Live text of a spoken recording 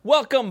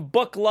Welcome,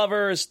 book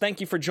lovers. Thank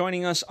you for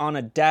joining us on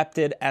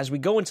Adapted as we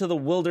go into the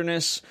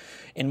wilderness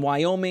in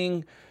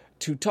Wyoming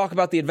to talk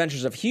about the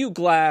adventures of Hugh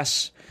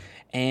Glass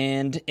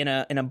and in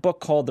a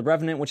book called The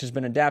Revenant, which has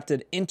been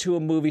adapted into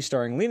a movie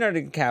starring Leonardo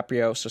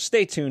DiCaprio. So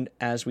stay tuned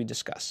as we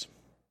discuss.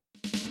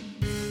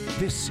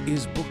 This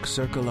is Book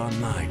Circle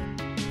Online,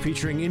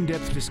 featuring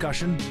in-depth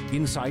discussion,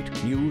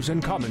 insight, news,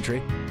 and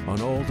commentary on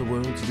all the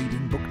world's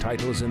leading book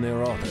titles and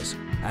their authors.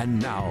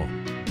 And now,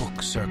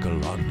 Book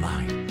Circle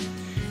Online.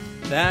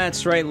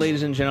 That's right,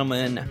 ladies and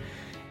gentlemen.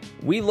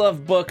 We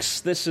love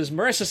books. This is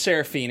Marisa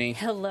Serafini.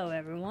 Hello,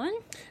 everyone.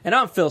 And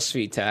I'm Phil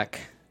Svitek.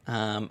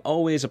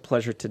 Always a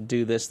pleasure to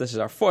do this. This is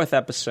our 4th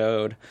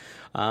episode.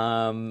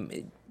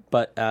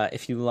 But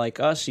if you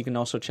like us, you can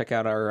also check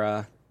out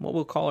our what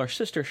we'll call our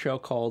sister show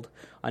called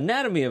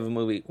Anatomy of a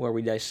Movie, where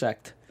we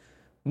dissect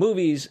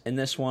movies. In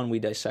this one, we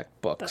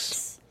dissect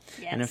books.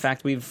 Yes. And in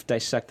fact, we've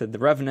dissected The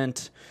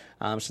Revenant,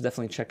 so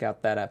definitely check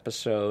out that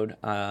episode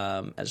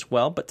as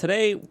well. But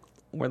today,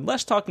 we're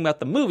less talking about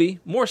the movie,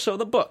 more so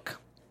the book.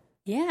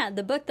 Yeah,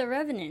 the book, The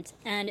Revenant.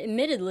 And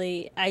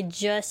admittedly, I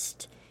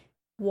just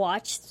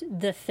watched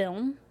the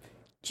film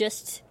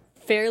just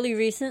fairly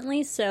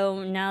recently.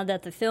 So now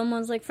that the film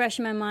was like fresh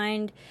in my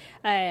mind,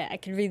 I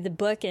could read the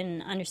book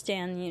and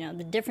understand,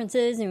 the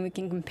differences, and we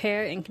can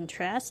compare and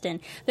contrast. And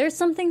there's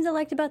some things I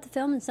liked about the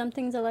film and some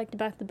things I liked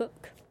about the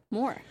book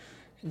more.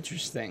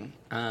 Interesting.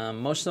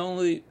 Most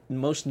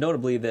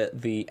notably,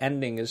 the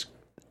ending is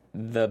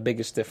the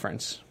biggest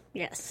difference.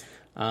 Yes.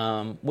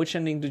 Which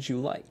ending did you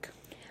like?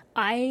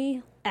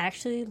 I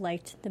actually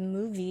liked the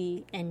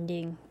movie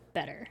ending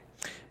better.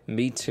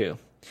 Me too.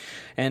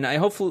 And I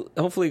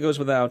hopefully it goes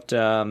without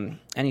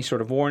any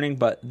sort of warning,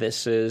 but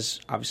this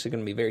is obviously going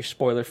to be very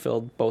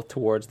spoiler-filled, both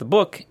towards the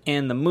book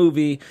and the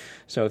movie.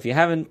 So if you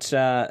haven't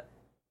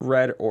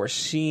read or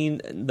seen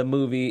the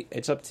movie,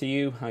 it's up to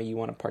you how you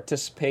want to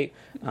participate.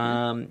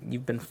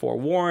 You've been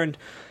forewarned.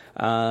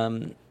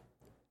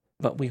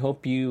 But we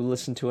hope you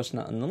listen to us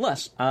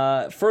nonetheless.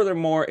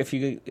 Furthermore, if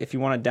you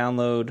want to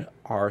download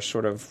our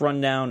sort of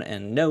rundown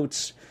and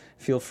notes,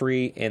 feel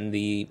free. In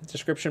the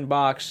description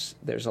box,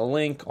 there's a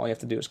link. All you have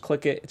to do is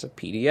click it. It's a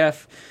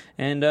PDF,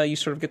 and you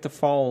sort of get to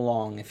follow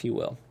along, if you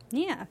will.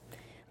 Yeah.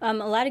 A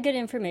lot of good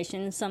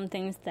information, some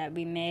things that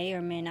we may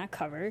or may not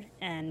cover,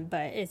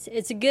 but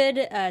it's a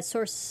good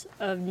source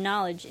of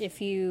knowledge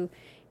if you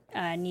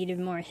needed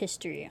more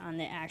history on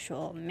the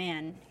actual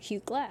man,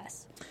 Hugh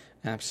Glass.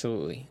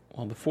 Absolutely.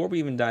 Well, before we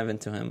even dive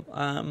into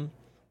him,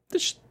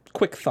 just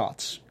quick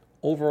thoughts.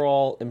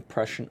 Overall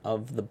impression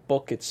of the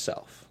book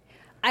itself.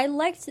 I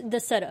liked the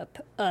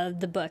setup of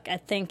the book. I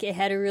think it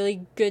had a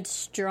really good,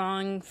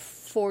 strong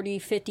 40,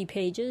 50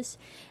 pages.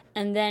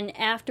 And then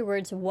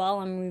afterwards, while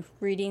I'm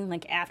reading,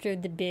 like after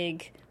the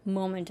big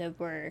moment of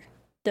the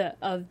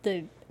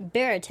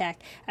bear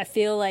attack, I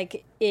feel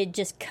like it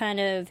just kind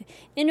of,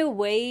 in a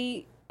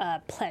way,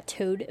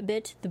 plateaued a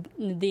bit,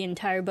 the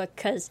entire book,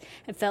 because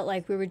it felt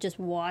like we were just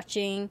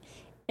watching,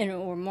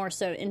 or more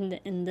so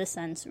in this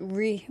sense,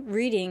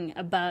 reading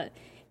about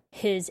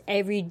his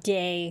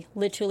everyday,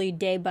 literally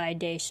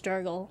day-by-day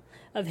struggle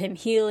of him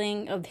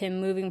healing, of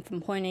him moving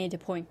from point A to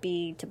point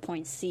B to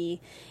point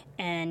C.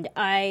 And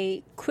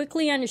I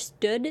quickly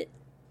understood,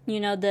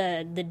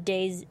 the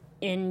days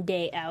in,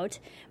 day out,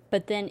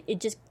 but then it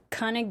just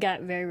kind of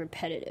got very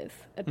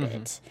repetitive a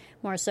bit.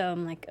 More so,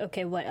 I'm like,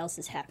 okay, what else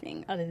is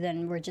happening other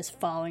than we're just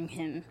following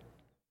him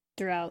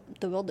throughout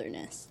the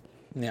wilderness?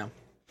 Yeah.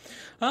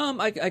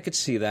 I could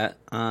see that.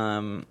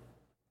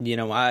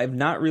 I've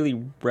not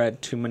really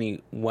read too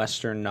many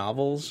Western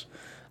novels.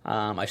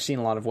 I've seen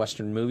a lot of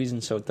Western movies,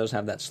 and so it does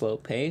have that slow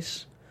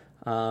pace.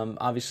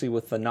 Obviously,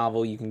 with the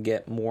novel, you can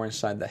get more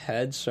inside the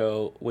head,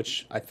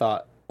 which I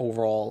thought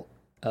overall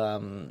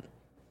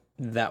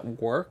that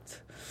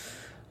worked.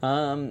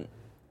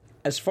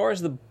 As far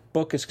as the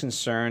book is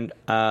concerned,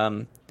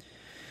 it's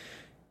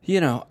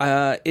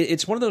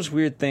one of those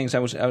weird things. I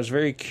was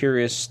very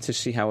curious to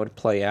see how it would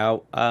play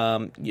out.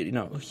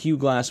 Hugh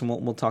Glass, and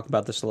we'll talk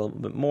about this a little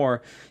bit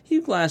more.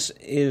 Hugh Glass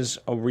is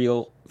a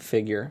real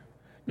figure.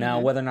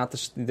 Now, whether or not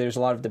there's a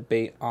lot of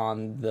debate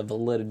on the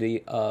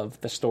validity of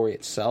the story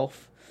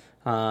itself.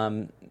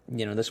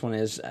 This one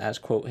is as,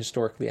 quote,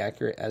 historically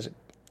accurate as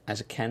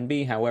it can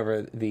be.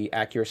 However, the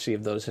accuracy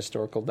of those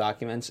historical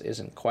documents is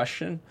in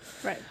question.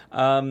 Right.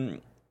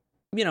 And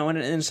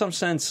in some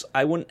sense,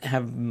 I wouldn't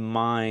have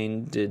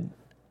minded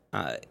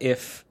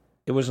if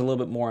it was a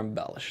little bit more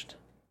embellished.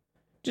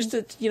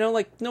 Just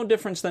no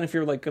difference than if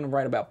you're like going to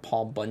write about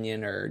Paul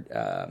Bunyan or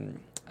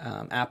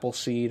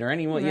Appleseed or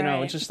anyone.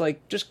 Right. It's just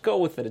like just go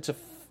with it.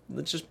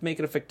 Let's just make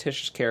it a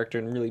fictitious character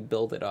and really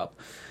build it up.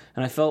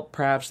 And I felt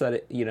perhaps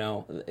that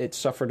it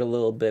suffered a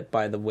little bit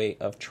by the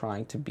weight of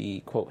trying to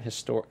be, quote,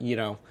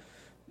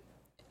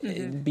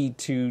 be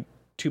too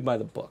by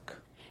the book.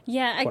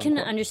 Yeah, I can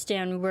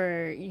understand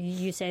where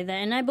you say that,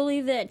 and I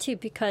believe that too,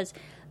 because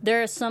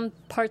there are some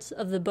parts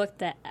of the book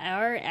that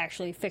are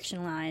actually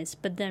fictionalized,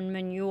 but then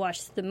when you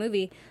watch the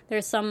movie, there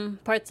are some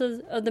parts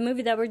of the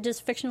movie that were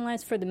just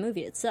fictionalized for the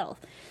movie itself.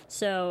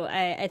 So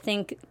I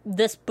think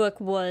this book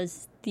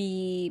was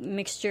the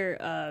mixture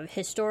of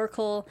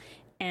historical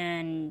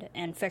and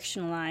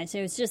fictionalized.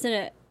 It was just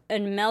an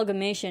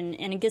amalgamation,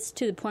 and it gets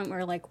to the point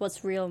where, like,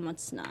 what's real and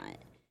what's not.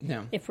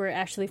 Yeah. If we're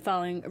actually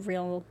following a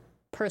real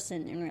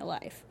person in real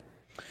life.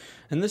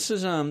 And this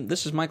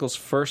is Michael's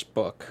first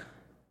book.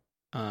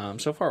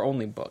 So far,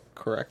 only book,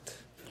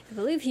 correct? I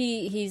believe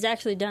he's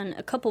actually done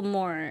a couple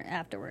more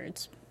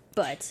afterwards,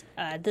 but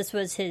this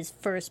was his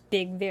first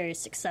big, very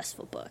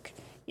successful book.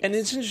 Yes. And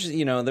it's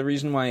interesting, the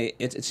reason why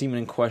it's even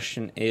in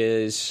question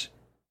is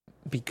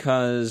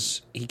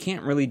because he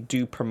can't really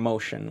do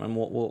promotion, and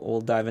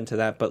we'll dive into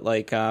that. But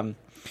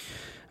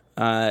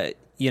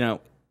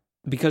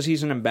because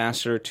he's an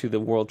ambassador to the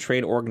World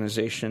Trade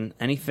Organization,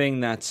 anything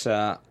that's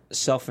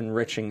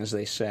self-enriching, as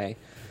they say,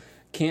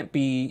 can't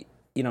be.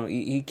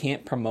 He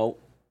can't promote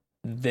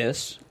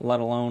this, let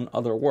alone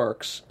other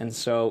works, and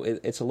so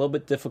it's a little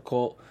bit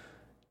difficult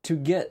to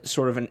get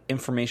sort of an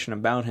information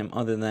about him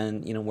other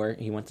than, where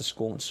he went to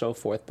school and so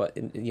forth. But,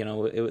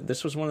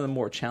 this was one of the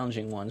more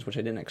challenging ones, which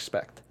I didn't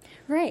expect.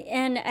 Right,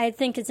 and I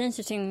think it's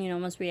interesting,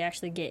 once we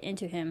actually get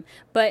into him.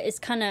 But it's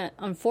kind of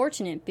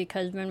unfortunate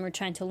because when we're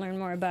trying to learn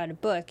more about a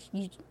book,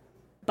 you,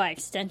 by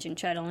extension,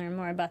 try to learn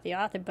more about the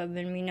author. But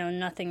when we know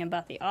nothing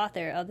about the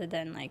author other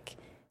than, like,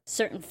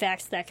 certain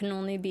facts that can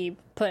only be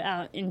put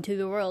out into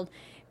the world,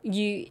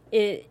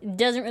 it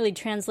doesn't really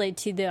translate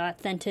to the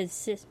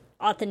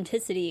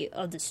authenticity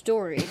of the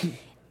story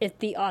if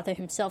the author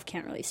himself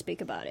can't really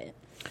speak about it.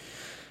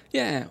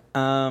 Yeah.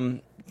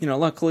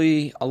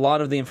 Luckily, a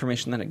lot of the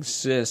information that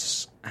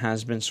exists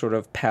has been sort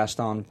of passed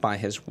on by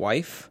his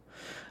wife.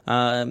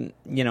 And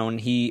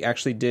he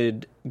actually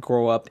did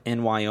grow up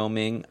in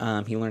Wyoming.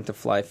 He learned to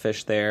fly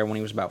fish there when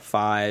he was about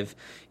 5,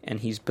 and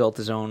he's built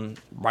his own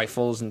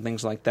rifles and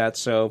things like that.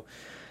 So,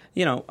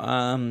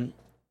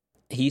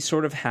 he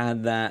sort of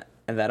had that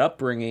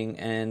upbringing,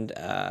 and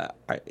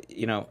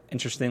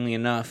interestingly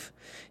enough,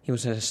 he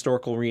was a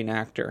historical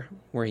reenactor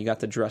where he got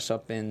to dress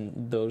up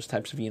in those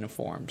types of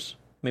uniforms.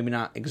 Maybe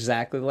not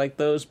exactly like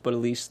those, but at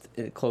least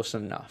close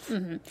enough.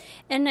 Mm-hmm.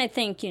 And I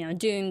think,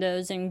 doing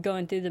those and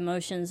going through the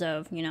motions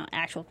of,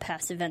 actual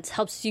past events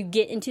helps you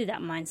get into that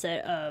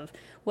mindset of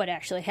what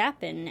actually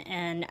happened.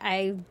 And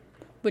I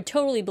would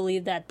totally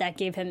believe that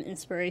gave him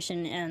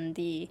inspiration and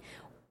the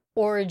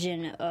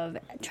origin of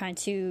trying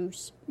to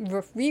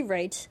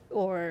rewrite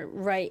or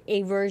write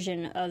a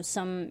version of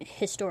some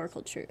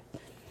historical truth.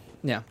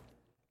 Yeah.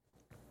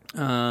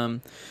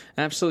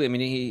 Absolutely. I mean,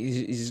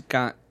 he's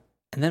got...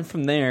 And then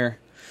from there...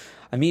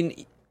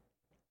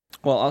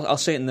 I'll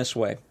say it in this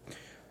way.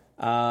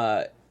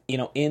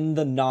 In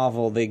the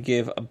novel, they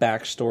give a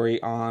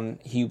backstory on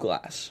Hugh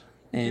Glass.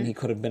 And he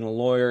could have been a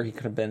lawyer, he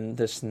could have been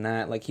this and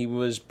that. Like, he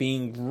was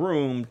being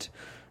groomed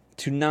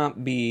to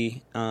not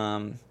be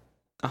a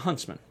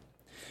huntsman.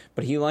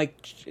 But he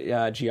liked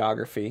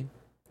geography.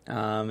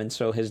 And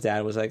so his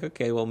dad was like,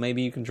 okay, well,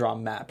 maybe you can draw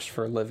maps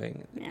for a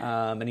living.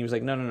 Yeah. And he was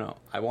like, no,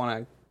 I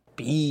want to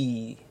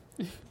be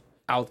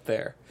out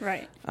there.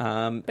 Right.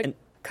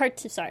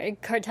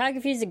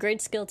 Cartography is a great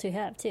skill to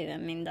have, too. I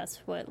mean, that's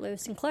what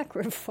Lewis and Clark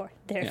were for.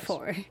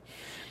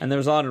 And there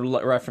was a lot of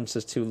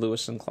references to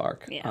Lewis and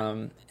Clark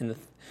in the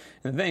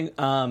thing.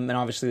 And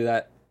obviously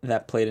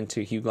that played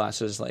into Hugh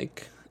Glass's,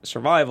 like,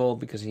 survival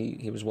because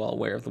he was well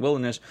aware of the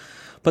wilderness.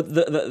 But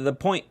the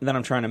point that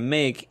I'm trying to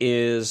make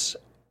is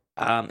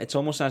it's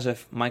almost as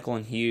if Michael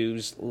and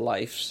Hugh's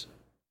lives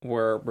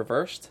were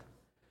reversed,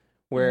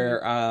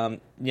 where,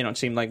 it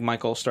seemed like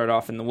Michael started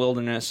off in the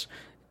wilderness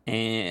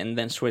and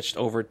then switched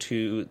over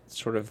to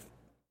sort of,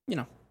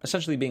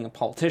 essentially being a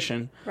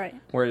politician. Right.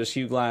 Whereas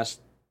Hugh Glass,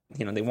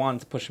 they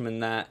wanted to push him in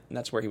that, and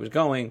that's where he was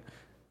going,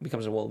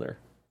 becomes a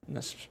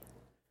wilderness.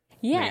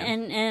 Yeah,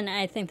 man. and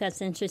I think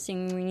that's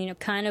interesting,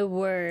 kind of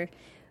where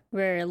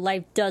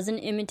life doesn't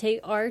imitate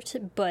art,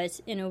 but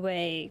in a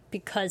way,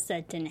 because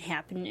that didn't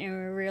happen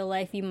in real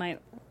life, you might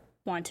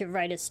want to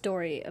write a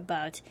story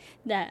about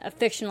that, a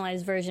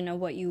fictionalized version of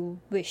what you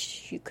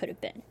wish you could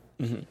have been,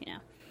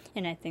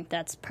 And I think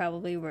that's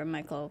probably where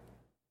Michael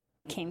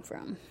came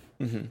from.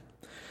 Mm-hmm.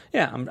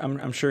 Yeah,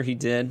 I'm sure he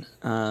did.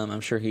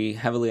 I'm sure he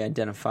heavily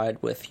identified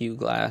with Hugh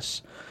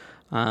Glass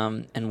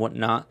and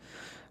whatnot.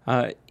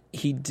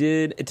 He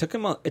did. It took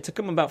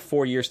him about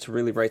 4 years to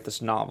really write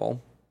this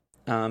novel.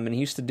 And he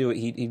used to do it.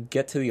 He'd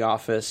get to the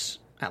office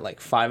at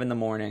like 5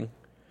 a.m.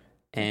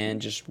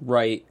 and just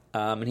write.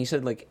 And he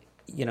said, like,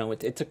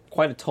 it took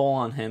quite a toll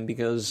on him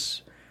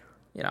because,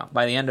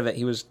 by the end of it,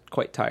 he was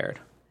quite tired.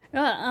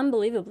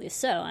 Unbelievably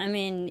so. I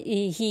mean,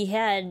 he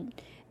had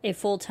a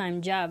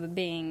full-time job of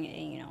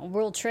being a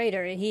world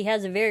trader. He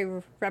has a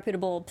very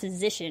reputable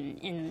position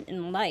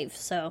in life,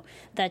 so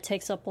that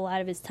takes up a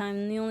lot of his time.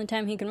 And the only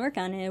time he can work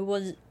on it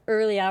was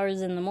early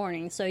hours in the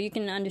morning. So you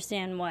can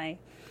understand why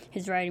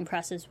his writing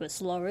process was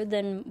slower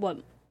than what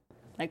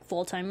like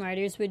full-time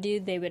writers would do.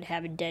 They would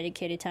have a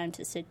dedicated time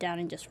to sit down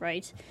and just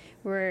write,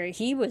 where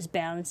he was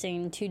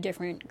balancing 2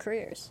 different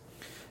careers.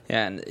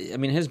 Yeah, and I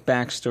mean, his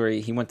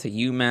backstory, he went to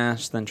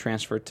UMass, then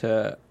transferred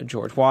to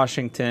George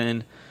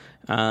Washington,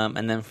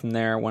 and then from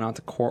there went on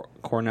to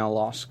Cornell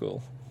Law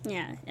School.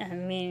 Yeah, I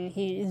mean,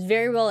 he's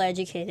very well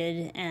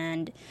educated,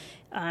 and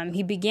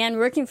he began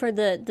working for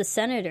the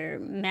senator,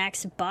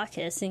 Max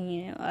Baucus,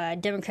 a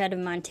Democrat of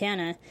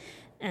Montana,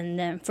 and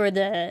then for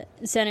the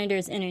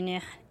Senators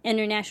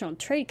International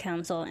Trade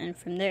Council, and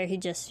from there he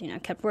just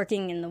kept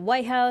working in the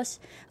White House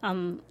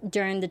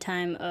during the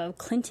time of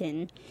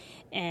Clinton,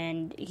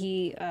 and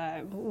he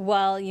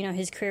while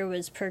his career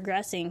was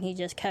progressing, he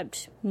just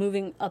kept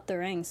moving up the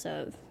ranks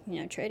of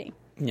trading.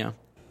 Yeah.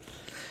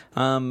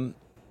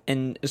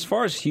 And as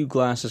far as Hugh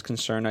Glass is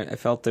concerned, I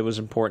felt it was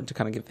important to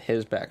kind of give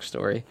his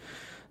backstory.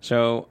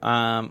 So,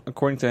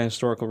 according to the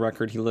historical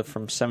record, he lived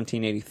from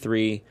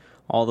 1783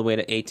 all the way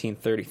to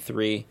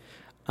 1833.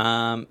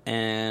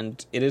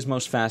 And it is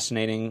most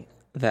fascinating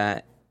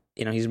that,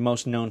 he's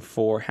most known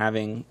for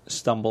having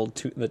stumbled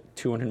to the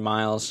 200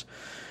 miles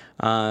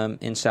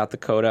in South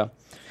Dakota.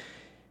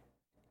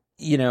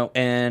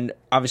 And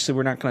obviously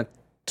we're not going to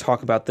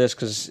talk about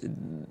this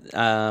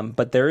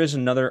but there is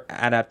another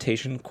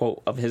adaptation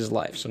quote of his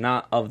life, so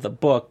not of the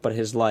book but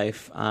his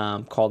life,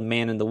 called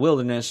Man in the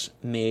Wilderness,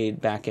 made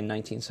back in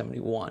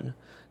 1971.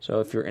 So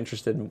if you're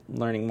interested in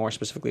learning more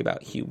specifically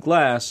about Hugh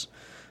Glass,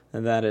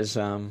 then that is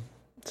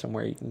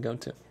somewhere you can go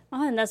to.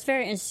 Oh, and that's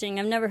very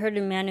interesting. I've never heard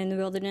of Man in the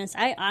Wilderness.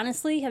 I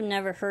honestly have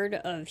never heard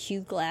of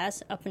Hugh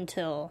Glass up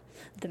until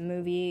the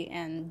movie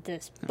and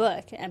this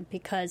book, and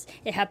because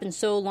it happened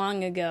so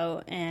long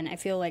ago, and I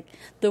feel like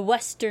the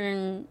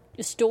Western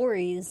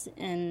stories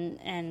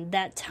and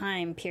that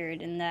time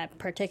period in that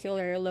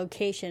particular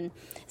location,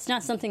 it's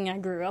not something I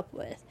grew up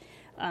with.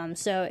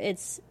 So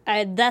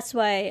that's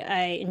why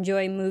I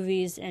enjoy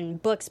movies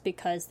and books,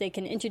 because they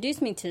can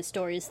introduce me to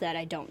stories that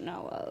I don't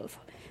know of,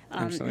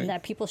 and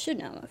that people should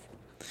know of.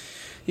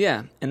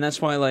 Yeah, and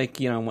that's why,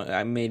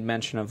 I made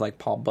mention of,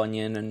 Paul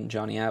Bunyan and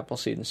Johnny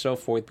Appleseed and so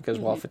forth, because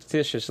while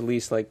fictitious, at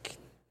least,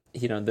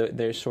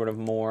 there's sort of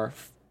more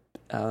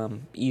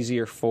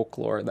easier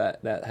folklore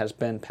that has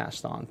been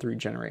passed on through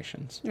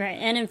generations. Right,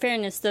 and in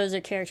fairness, those are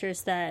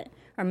characters that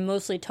are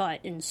mostly taught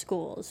in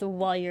schools. So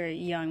while you're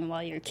young,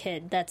 while you're a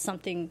kid, that's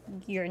something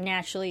you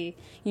naturally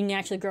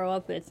grow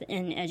up with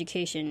in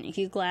education.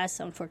 Hugh Glass,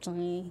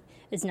 unfortunately,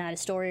 is not a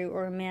story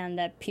or a man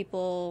that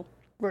people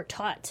were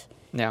taught.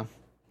 Yeah.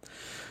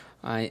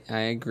 I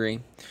agree.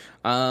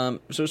 So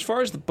as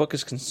far as the book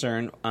is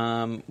concerned, what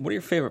are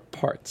your favorite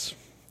parts?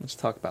 Let's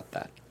talk about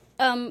that.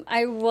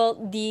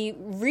 The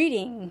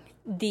reading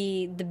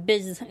the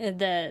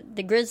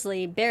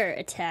grizzly bear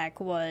attack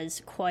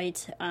was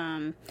quite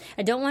I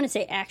don't want to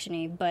say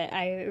actiony, but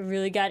I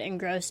really got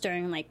engrossed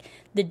during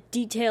the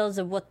details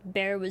of what the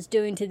bear was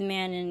doing to the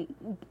man,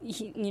 and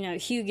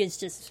Hugh is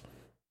just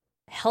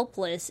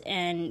helpless,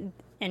 and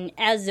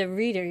as a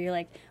reader you're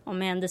like, oh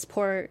man, this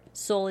poor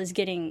soul is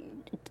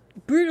getting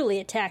brutally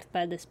attacked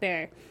by this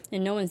bear,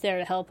 and no one's there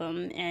to help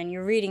him, and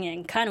you're reading it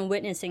and kind of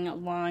witnessing it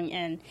along,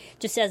 and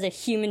just as a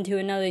human to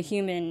another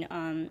human,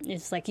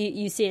 it's like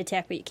you see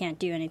attack but you can't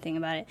do anything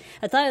about it.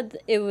 I thought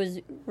it was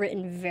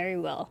written very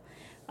well,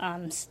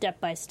 step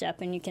by step,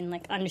 and you can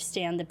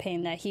understand the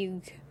pain that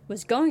Hugh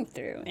was going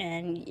through,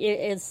 and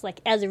it's like,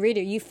 as a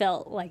reader, you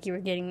felt like you were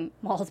getting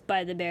mauled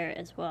by the bear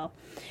as well.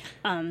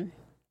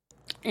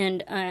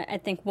 And I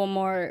think one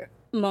more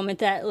moment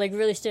that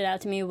really stood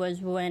out to me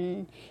was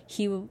when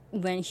Hugh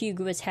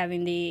was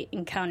having the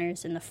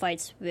encounters and the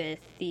fights with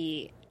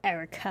the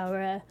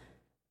Arakawa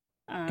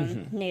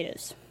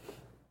natives.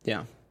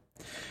 Yeah,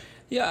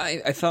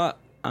 I thought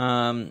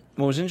what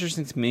was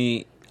interesting to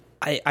me,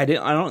 I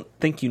don't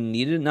think you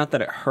needed, not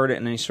that it hurt it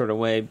in any sort of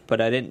way, but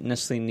I didn't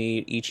necessarily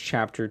need each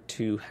chapter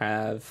to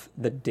have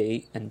the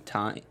date and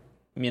time.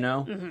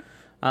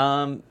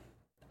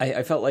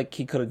 I felt like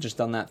he could have just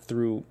done that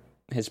through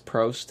his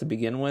prose to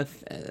begin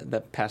with,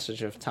 the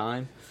passage of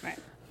time. Right.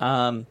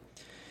 And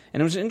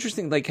it was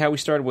interesting, how we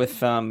started with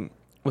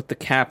the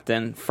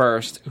captain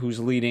first, who's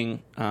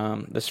leading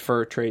this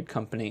fur trade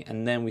company,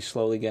 and then we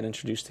slowly get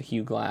introduced to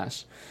Hugh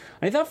Glass.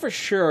 And I thought for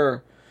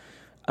sure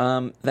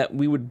that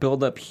we would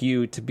build up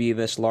Hugh to be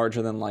this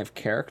larger-than-life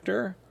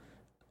character,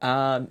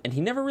 and he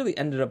never really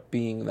ended up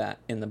being that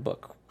in the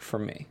book for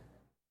me.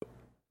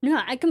 No,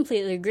 I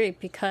completely agree,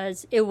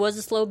 because it was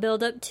a slow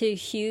build-up to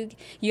Hugh.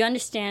 You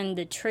understand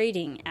the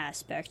trading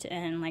aspect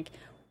and,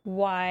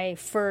 why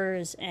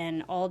furs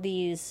and all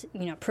these,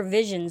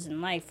 provisions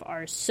in life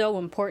are so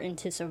important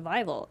to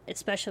survival,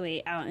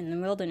 especially out in the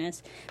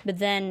wilderness. But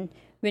then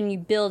when you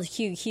build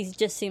Hugh, he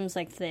just seems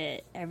like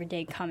the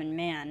everyday common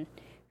man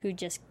who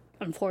just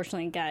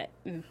unfortunately got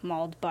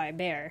mauled by a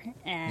bear.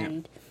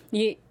 And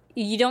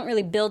you don't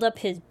really build up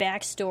his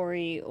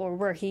backstory or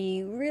where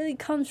he really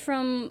comes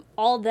from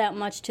all that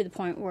much to the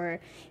point where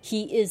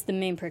he is the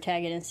main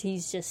protagonist.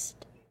 He's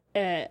just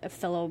a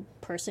fellow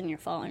person you're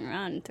following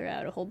around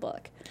throughout a whole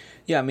book.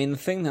 Yeah, I mean, the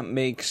thing that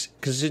makes...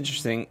 Because it's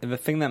interesting, the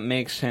thing that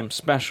makes him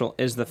special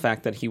is the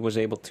fact that he was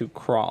able to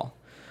crawl.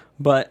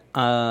 But,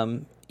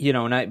 you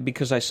know, and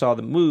because I saw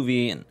the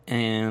movie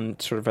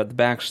and sort of read the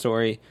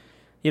backstory,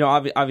 you know,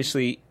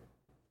 obviously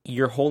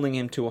you're holding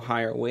him to a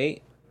higher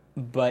weight,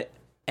 but...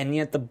 And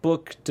yet the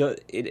book,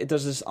 it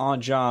does this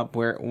odd job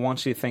where it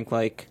wants you to think,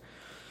 like,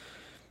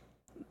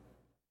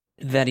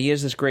 that he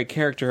is this great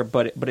character,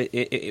 but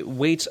it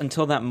waits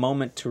until that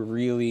moment to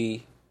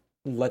really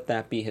let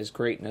that be his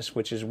greatness,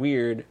 which is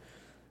weird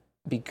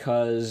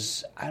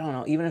because, I don't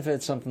know, even if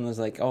it's something that's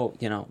like, oh,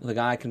 you know, the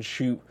guy can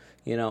shoot,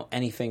 you know,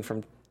 anything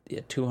from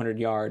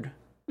 200-yard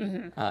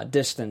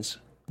distance,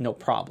 no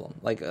problem.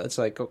 Like, it's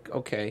like,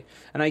 okay.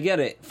 And I get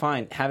it,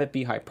 fine, have it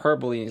be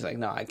hyperbole, and he's like,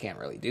 no, I can't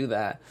really do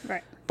that.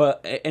 Right.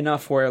 But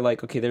enough where,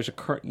 like, okay, there's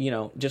you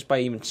know, just by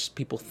even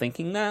people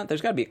thinking that,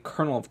 there's got to be a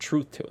kernel of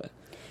truth to it.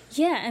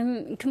 Yeah,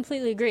 I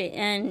completely agree.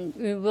 And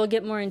we'll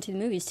get more into the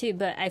movies, too.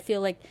 But I feel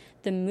like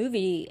the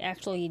movie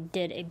actually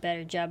did a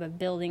better job of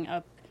building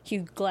up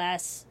Hugh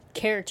Glass'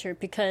 character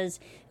because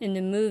in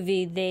the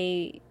movie,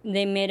 they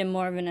made him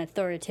more of an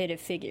authoritative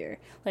figure.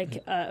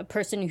 Like a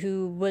person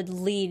who would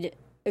lead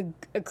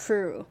a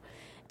crew.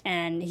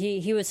 And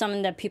he was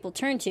someone that people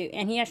turned to.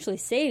 And he actually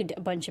saved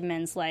a bunch of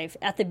men's life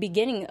at the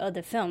beginning of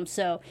the film.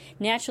 So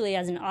naturally,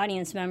 as an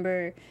audience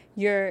member,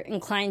 you're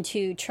inclined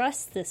to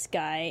trust this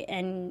guy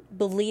and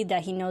believe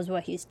that he knows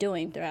what he's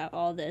doing throughout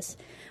all this.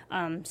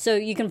 So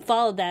you can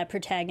follow that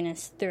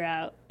protagonist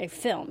throughout a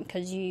film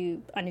because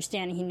you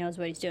understand he knows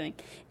what he's doing.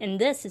 In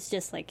this, it's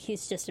just like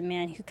he's just a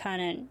man who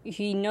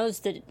he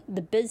knows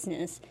the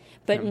business,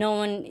 but no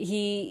one,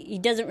 he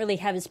doesn't really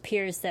have his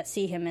peers that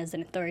see him as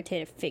an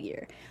authoritative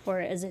figure or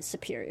as a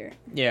superior.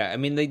 Yeah, I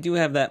mean, they do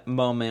have that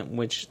moment,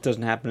 which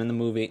doesn't happen in the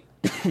movie,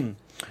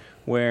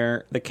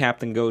 where the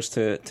captain goes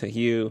to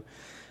Hugh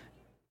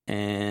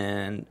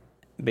and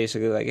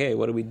basically like, hey,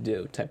 what do we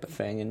do type of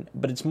thing.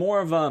 But it's more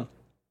of a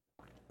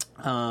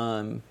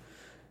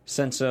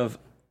sense of,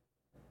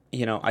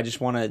 you know, I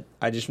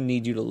just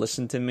need you to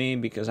listen to me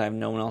because I have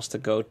no one else to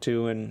go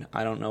to and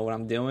I don't know what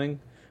I'm doing,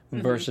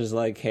 versus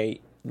like, hey,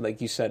 like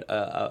you said,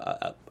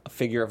 a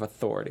figure of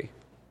authority.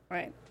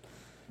 Right.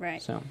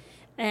 So,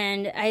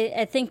 and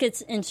I think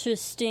it's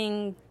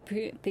interesting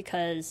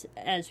because,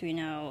 as we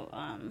know,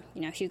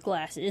 Hugh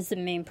Glass is the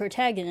main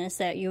protagonist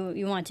that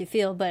you want to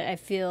feel. But I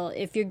feel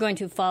if you're going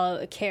to follow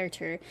a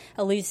character,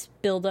 at least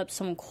build up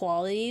some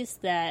qualities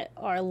that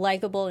are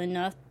likable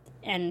enough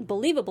and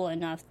believable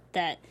enough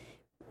that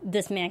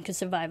this man could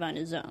survive on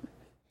his own.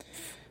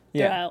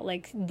 Yeah. Throughout,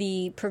 like,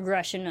 the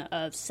progression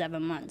of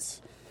 7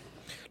 months.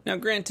 Now,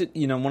 granted,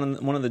 you know,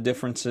 one of the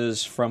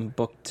differences from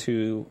book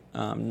to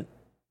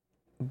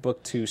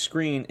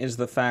screen is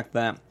the fact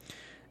that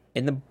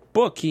in the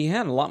book he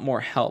had a lot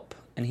more help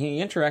and he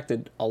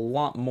interacted a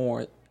lot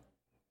more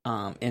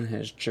in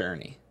his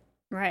journey.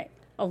 Right,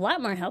 a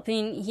lot more help.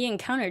 He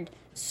encountered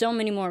so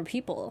many more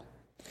people.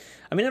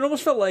 I mean, it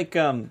almost felt like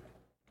any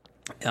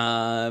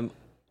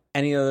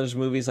of those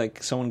movies,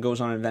 like someone goes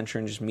on an adventure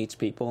and just meets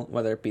people,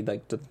 whether it be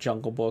like the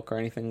Jungle Book or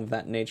anything of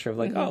that nature. Of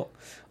like, oh,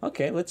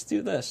 okay, let's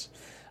do this.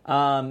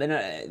 And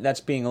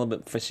that's being a little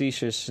bit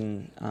facetious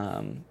and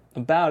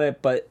about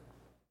it, but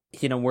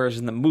you know, whereas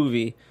in the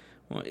movie,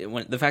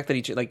 when the fact that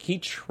he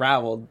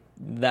traveled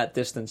that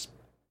distance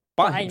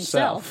by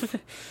himself.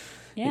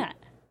 Yeah.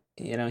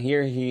 You know,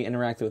 here he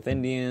interacted with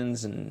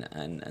Indians and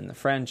the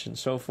French and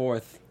so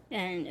forth.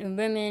 And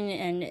women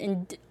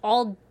and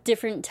all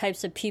different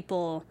types of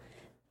people.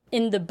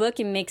 In the book,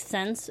 it makes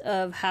sense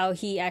of how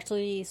he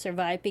actually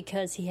survived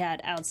because he had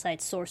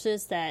outside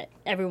sources that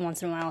every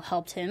once in a while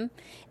helped him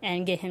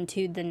and get him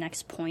to the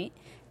next point.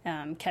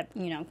 Kept,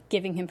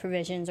 giving him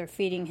provisions or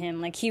feeding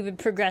him. Like, he would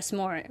progress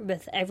more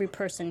with every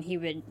person he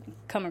would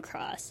come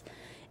across.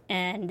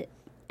 And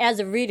as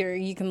a reader,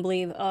 you can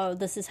believe, oh,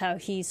 this is how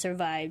he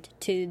survived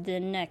to the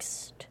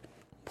next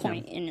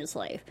point in his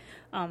life.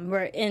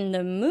 Where in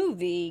the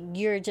movie,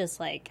 you're just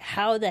like,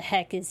 how the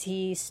heck is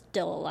he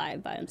still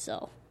alive by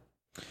himself?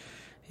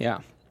 Yeah,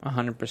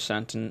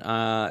 100%. And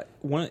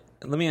let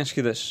me ask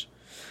you this.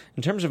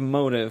 In terms of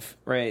motive,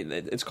 right,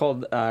 it's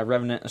called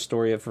Revenant, A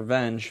Story of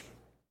Revenge.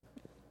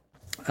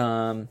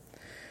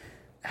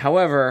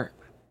 However,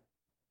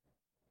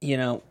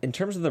 in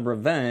terms of the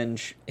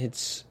revenge,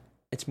 it's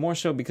more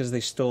so because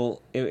it's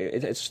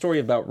a story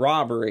about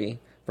robbery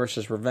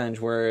versus revenge,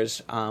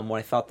 whereas what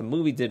I thought the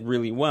movie did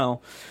really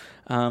well,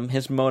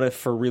 his motive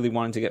for really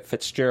wanting to get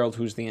Fitzgerald,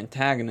 who's the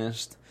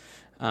antagonist,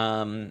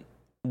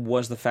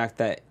 was the fact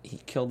that he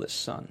killed his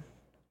son.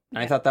 And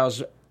I thought that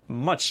was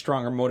much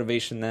stronger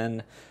motivation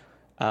than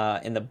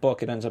in the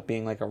book. It ends up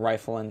being like a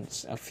rifle and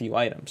a few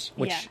items,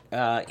 which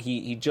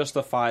he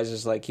justifies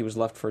as like he was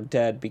left for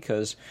dead,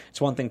 because it's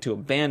one thing to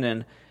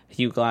abandon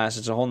Hugh Glass,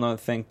 it's a whole nother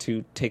thing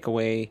to take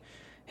away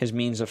his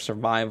means of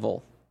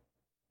survival.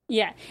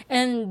 Yeah,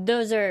 and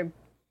those are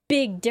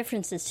big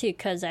differences too,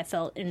 because I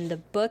felt in the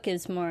book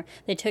is more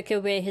they took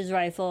away his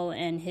rifle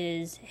and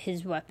his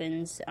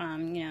weapons,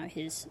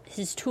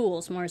 his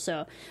tools more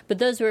so. But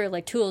those were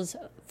like tools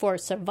for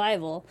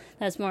survival.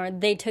 That's more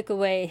they took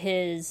away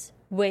his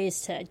ways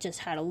to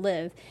just how to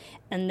live.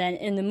 And then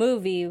in the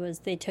movie was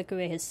they took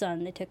away his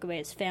son, they took away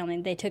his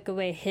family, they took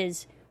away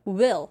his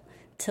will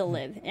to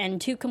live, and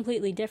two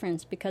completely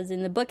different, because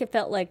in the book it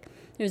felt like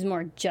there was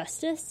more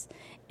justice,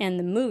 and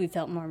the movie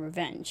felt more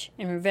revenge.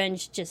 And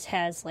revenge just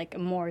has like a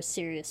more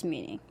serious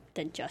meaning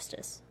than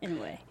justice in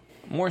a way.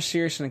 More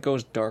serious, and it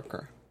goes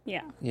darker.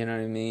 Yeah. You know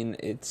what I mean?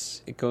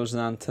 It goes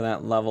down to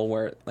that level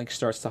where it like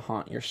starts to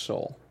haunt your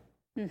soul.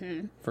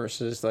 Mm-hmm.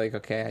 Versus like,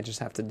 okay, I just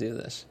have to do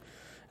this.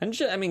 And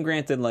I mean,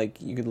 granted,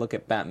 like you could look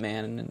at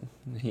Batman and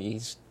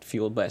he's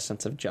fueled by a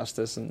sense of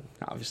justice, and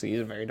obviously he's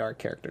a very dark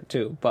character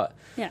too. But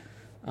yeah.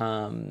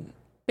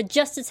 But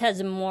justice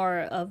has more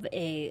of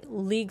a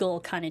legal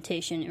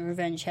connotation, and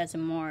revenge has a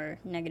more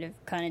negative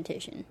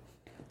connotation.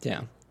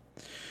 Yeah.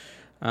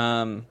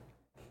 But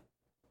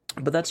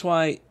that's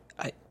why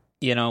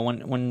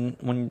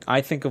when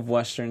I think of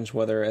westerns,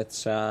 whether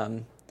it's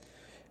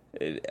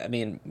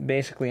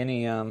basically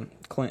any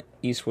Clint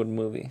Eastwood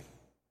movie,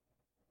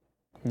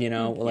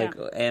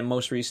 and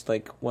most recent,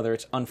 like whether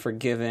it's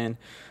Unforgiven,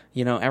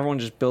 everyone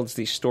just builds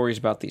these stories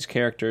about these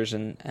characters,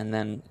 and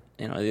then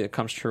either it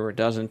comes true or it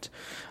doesn't,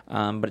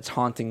 but it's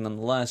haunting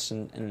nonetheless.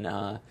 And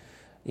I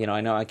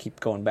know I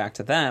keep going back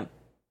to that,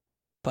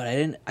 but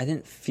I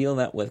didn't feel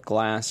that with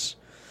Glass.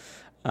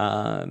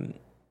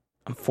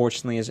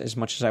 Unfortunately, as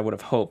much as I would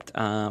have hoped.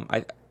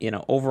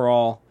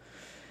 Overall,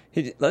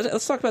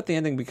 let's talk about the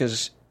ending,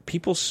 because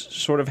people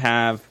sort of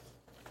have,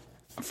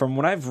 from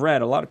what I've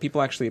read, a lot of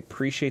people actually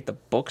appreciate the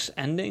book's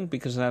ending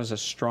because it has a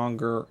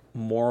stronger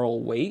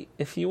moral weight,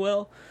 if you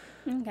will.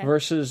 Okay.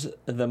 Versus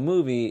the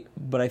movie,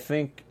 but I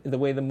think the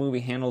way the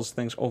movie handles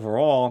things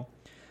overall,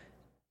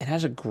 it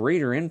has a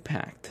greater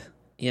impact.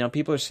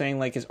 People are saying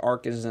like his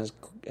arc isn't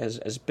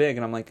as big,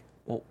 and I'm like,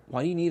 well,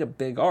 why do you need a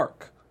big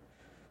arc?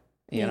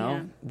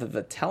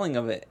 The telling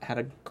of it had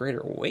a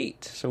greater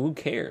weight, so who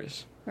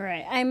cares?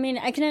 Right. I mean,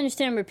 I can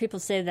understand where people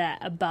say that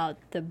about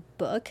the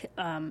book.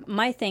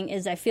 My thing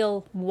is, I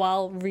feel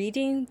while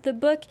reading the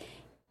book,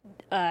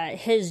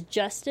 his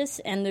justice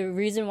and the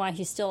reason why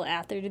he's still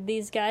after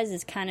these guys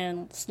is kind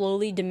of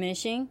slowly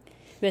diminishing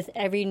with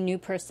every new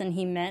person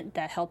he met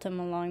that helped him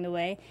along the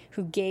way,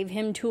 who gave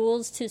him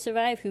tools to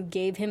survive, who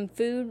gave him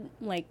food.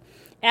 Like,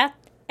 at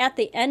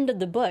the end of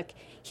the book,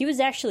 he was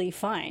actually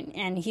fine,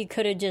 and he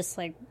could have just,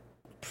 like,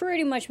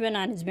 pretty much been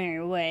on his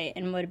merry way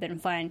and would have been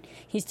fine.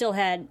 He still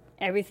had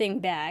everything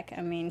back.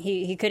 I mean,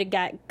 he could have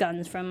got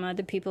guns from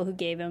other people who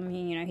gave him.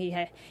 He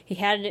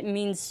had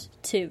means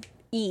to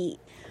eat.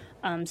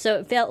 So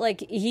it felt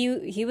like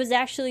he was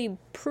actually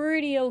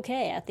pretty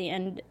okay at the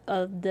end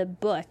of the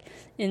book.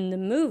 In the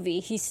movie,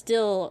 he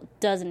still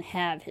doesn't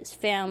have his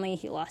family.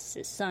 He lost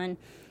his son.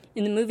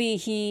 In the movie,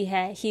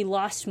 he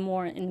lost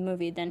more in the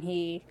movie than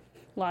he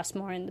lost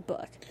more in the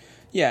book.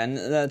 Yeah, and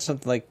that's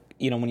something like,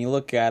 when you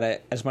look at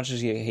it, as much as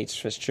he hates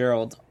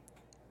Fitzgerald,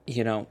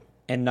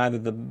 and neither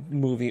the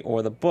movie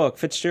or the book,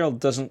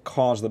 Fitzgerald doesn't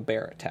cause the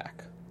bear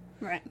attack.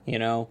 Right.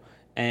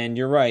 And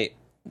you're right.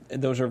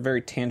 Those are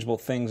very tangible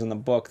things in the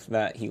book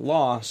that he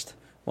lost.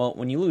 Well,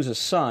 when you lose a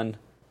son,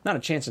 not a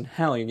chance in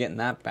hell you're getting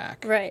that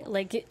back. Right.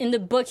 Like, in the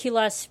book, he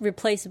lost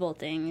replaceable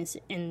things.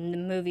 In the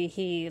movie,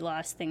 he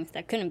lost things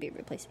that couldn't be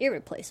replaced.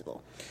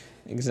 Irreplaceable.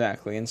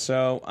 Exactly. And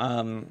so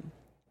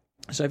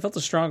I felt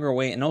a stronger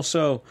weight. And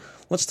also,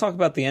 let's talk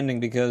about the ending,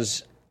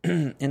 because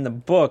in the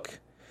book,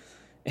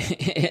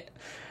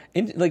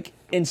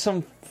 in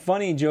some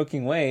funny,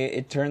 joking way,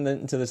 it turned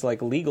into this,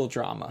 like, legal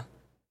drama.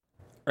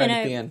 Right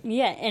at the end.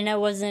 Yeah, and I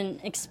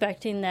wasn't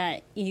expecting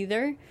that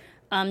either.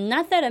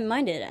 Not that I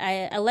minded.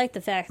 I like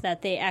the fact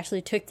that they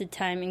actually took the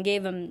time and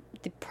gave him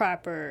the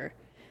proper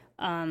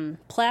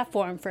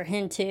platform for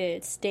him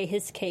to state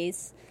his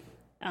case,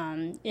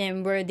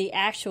 and where the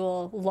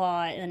actual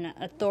law and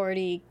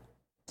authority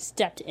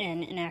stepped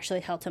in and actually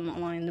helped him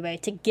along the way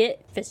to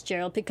get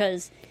Fitzgerald,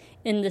 because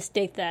in the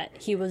state that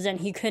he was in,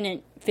 he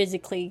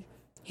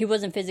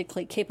wasn't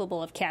physically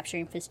capable of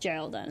capturing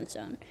Fitzgerald on his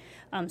own.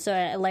 So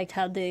I liked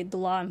how the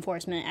law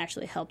enforcement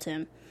actually helped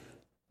him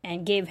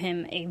and gave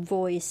him a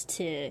voice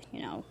to,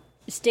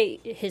 state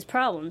his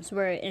problems.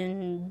 Where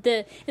in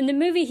the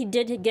movie, he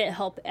did get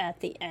help at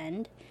the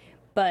end,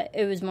 but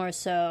it was more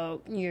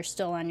so you're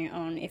still on your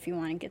own if you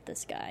want to get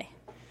this guy.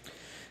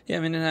 Yeah, I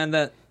mean, it had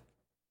that,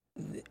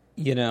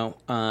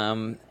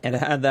 it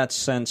had that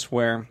sense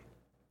where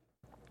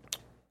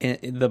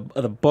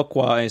the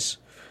book-wise,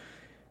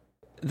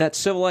 that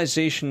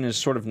civilization is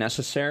sort of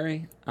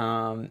necessary,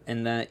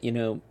 and that,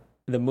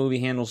 the movie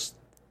handles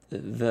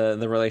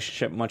the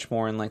relationship much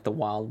more in like the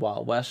Wild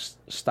Wild West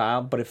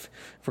style. But if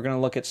we're going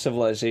to look at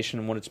civilization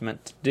and what it's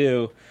meant to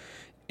do,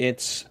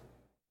 it's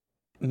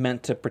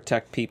meant to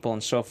protect people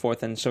and so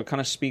forth. And so it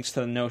kind of speaks to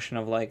the notion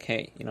of like,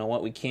 hey, you know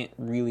what, we can't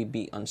really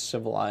be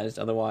uncivilized,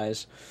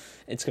 otherwise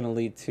it's going to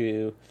lead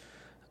to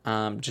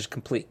just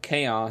complete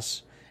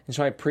chaos. And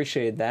so I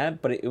appreciated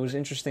that, but it was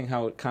interesting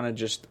how it kind of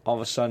just all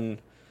of a sudden,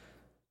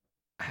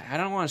 I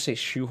don't want to say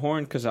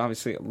shoehorned, because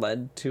obviously it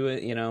led to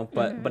it,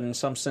 but in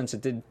some sense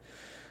it did.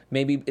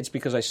 Maybe it's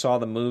because I saw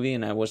the movie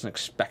and I wasn't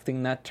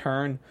expecting that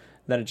turn,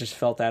 that it just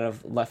felt out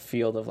of left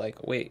field of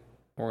like, wait,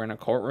 we're in a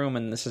courtroom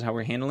and this is how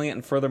we're handling it.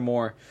 And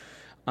furthermore,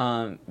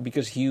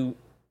 because Hugh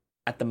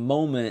at the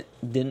moment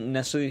didn't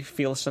necessarily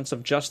feel a sense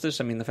of justice.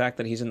 I mean, the fact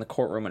that he's in the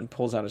courtroom and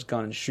pulls out his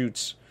gun and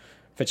shoots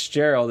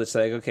Fitzgerald, it's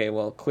like, okay,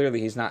 well,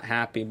 clearly he's not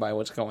happy by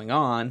what's going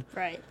on.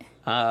 Right.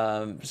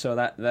 So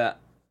that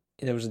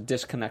there was a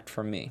disconnect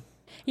for me.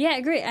 Yeah, I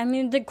agree. I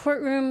mean, the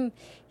courtroom,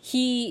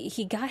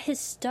 he got his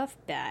stuff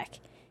back.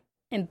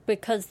 And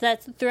because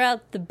that's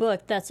throughout the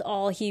book, that's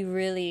all he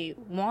really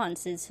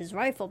wants is his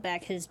rifle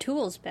back, his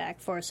tools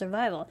back for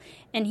survival.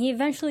 And he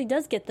eventually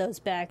does get those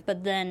back,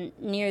 but then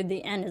near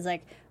the end is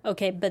like,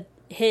 okay, but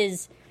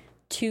his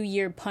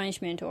 2-year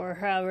punishment or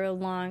however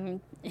long,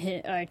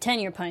 or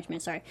 10-year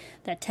punishment,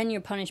 that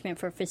 10-year punishment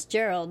for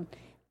Fitzgerald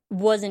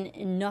wasn't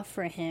enough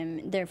for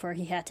him, therefore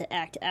he had to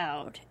act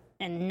out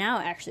and now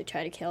actually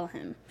try to kill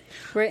him.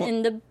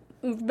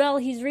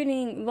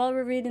 While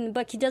we're reading the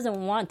book, he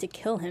doesn't want to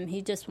kill him.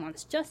 He just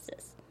wants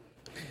justice.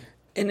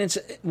 And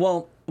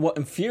what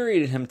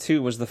infuriated him,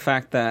 too, was the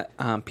fact that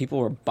people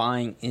were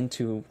buying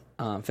into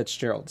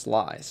Fitzgerald's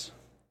lies.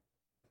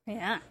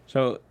 Yeah.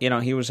 So,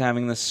 he was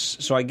having this...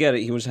 So I get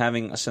it. He was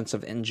having a sense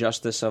of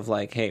injustice of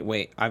like, hey,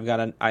 wait,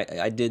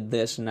 I did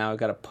this, and now I've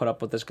got to put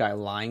up with this guy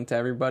lying to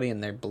everybody,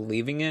 and they're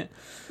believing it.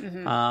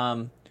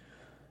 Mm-hmm.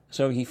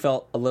 So he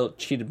felt a little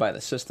cheated by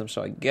the system,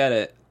 so I get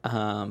it.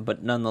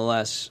 But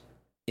nonetheless...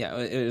 Yeah,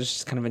 it was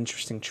just kind of an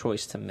interesting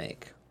choice to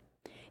make.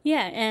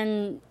 Yeah,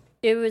 and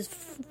it was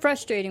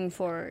frustrating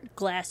for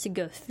Glass to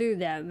go through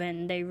that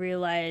when they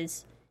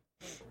realized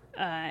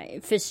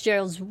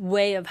Fitzgerald's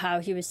way of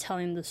how he was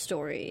telling the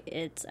story.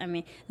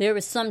 There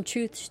was some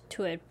truth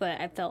to it, but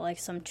I felt like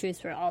some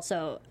truths were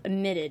also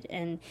omitted,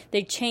 and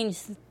they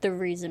changed the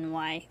reason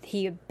why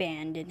he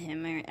abandoned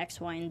him, or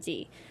X, Y, and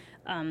Z.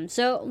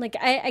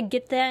 I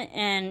get that,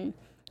 and...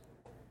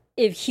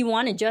 If he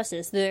wanted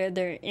justice,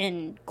 they're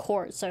in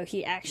court, so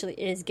he actually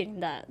is getting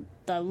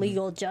the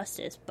legal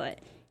justice. But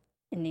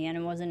in the end,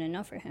 it wasn't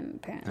enough for him,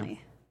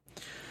 apparently.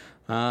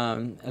 Yeah.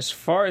 As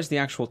far as the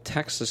actual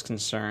text is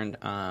concerned,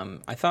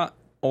 I thought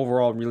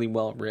overall really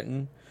well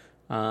written.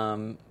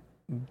 Albeit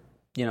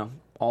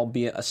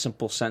a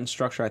simple sentence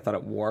structure, I thought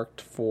it worked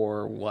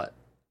for what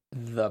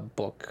the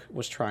book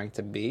was trying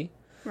to be.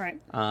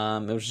 Right.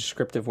 It was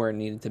descriptive where it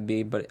needed to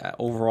be, but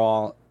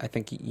overall, I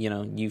think,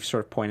 you've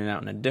sort of pointed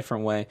out in a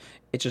different way,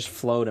 it just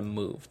flowed and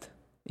moved,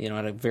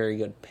 at a very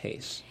good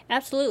pace.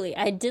 Absolutely.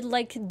 I did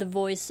like the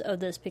voice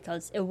of this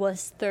because it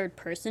was third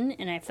person,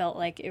 and I felt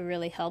like it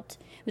really helped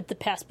with the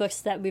past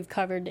books that we've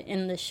covered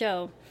in the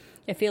show.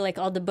 I feel like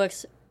all the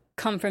books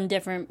come from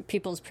different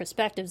people's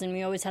perspectives, and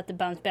we always have to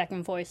bounce back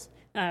and forth,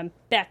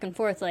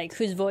 like,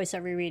 whose voice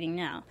are we reading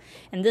now?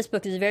 And this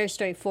book is very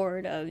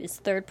straightforward. It's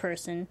third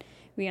person.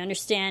 We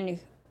understand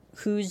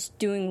who's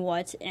doing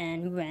what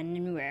and when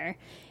and where.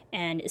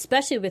 And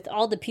especially with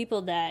all the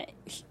people that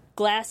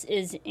Glass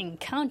is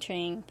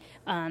encountering,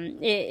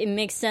 it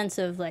makes sense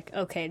of like,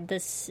 okay,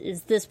 this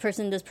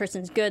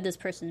person's good, this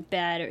person's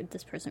bad, or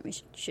this person we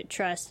should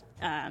trust,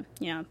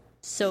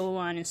 so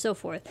on and so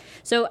forth.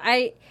 So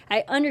I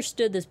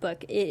understood this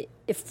book. It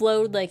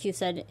flowed, like you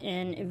said,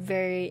 and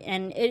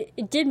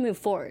it did move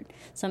forward.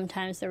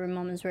 Sometimes there were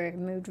moments where it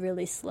moved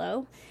really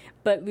slow,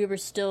 but we were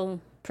still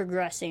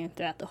progressing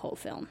throughout the whole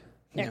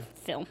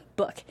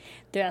book.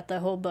 Throughout the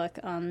whole book,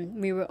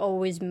 we were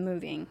always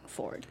moving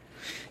forward.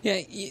 Yeah,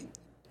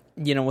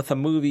 with a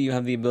movie, you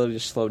have the ability to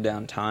slow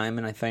down time,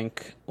 and I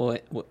think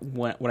what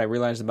I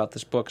realized about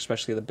this book,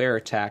 especially the bear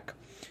attack,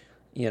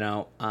 he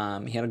had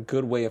a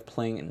good way of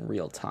playing it in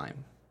real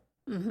time.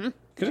 Mm-hmm.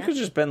 Because it could have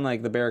just been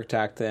like the bear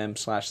attacked him,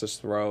 slashed his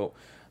throat,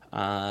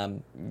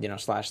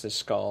 slashed his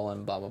skull,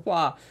 and blah blah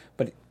blah.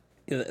 But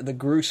the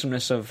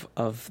gruesomeness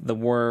of the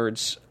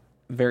words.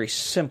 Very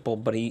simple,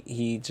 but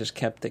he just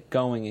kept it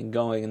going and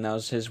going, and that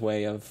was his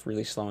way of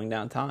really slowing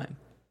down time.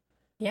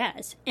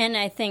 Yes, and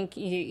I think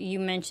you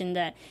mentioned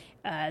that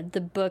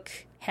the book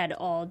had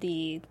all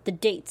the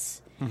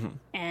dates, mm-hmm.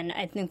 and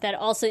I think that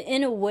also,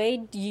 in a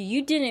way,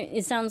 you didn't.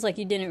 It sounds like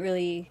you didn't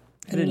really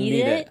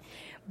need it,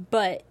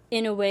 but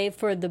in a way,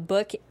 for the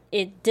book,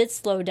 it did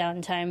slow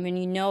down time when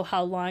you know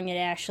how long it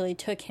actually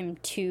took him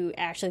to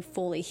actually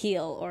fully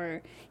heal,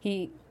 or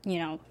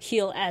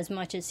heal as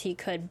much as he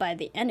could by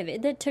the end of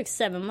it. That took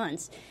 7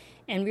 months.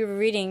 And we were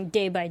reading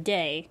day by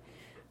day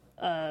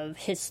of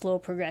his slow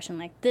progression.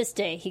 Like, this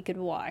day he could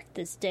walk.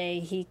 This day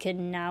he could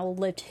now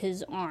lift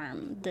his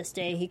arm. This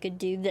day he could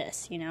do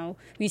this,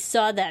 We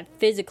saw that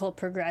physical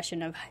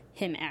progression of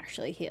him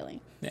actually healing.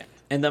 Yeah.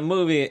 And the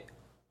movie,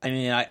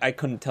 I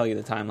couldn't tell you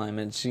the timeline.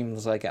 It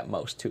seems like at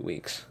most 2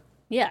 weeks.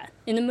 Yeah.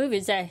 In the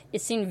movies,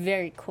 it seemed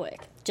very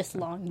quick. Just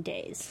long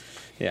days.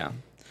 Yeah.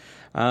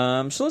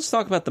 So let's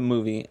talk about the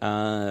movie.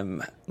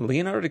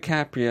 Leonardo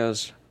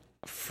DiCaprio's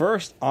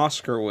first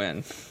Oscar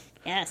win.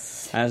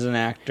 Yes. As an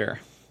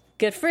actor.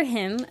 good for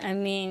him. I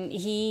mean,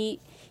 he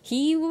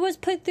was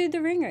put through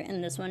the ringer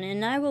in this one,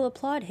 and I will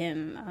applaud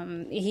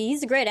him.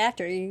 He's a great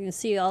actor. You can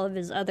see all of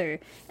his other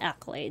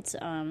accolades,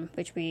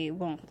 which we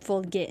won't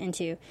fully get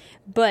into.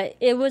 But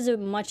it was a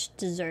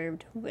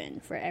much-deserved win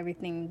for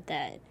everything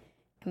that...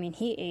 I mean,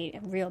 he ate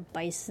a real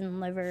bison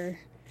liver.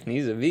 And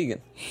he's a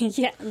vegan.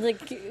 Yeah,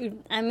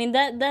 I mean,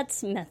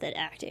 that's method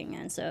acting,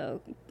 and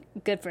so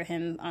good for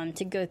him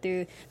to go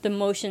through the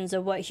motions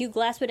of what Hugh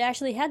Glass would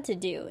actually had to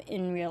do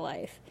in real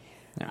life.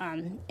 Yeah.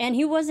 And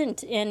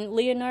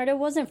Leonardo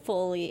wasn't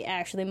fully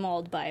actually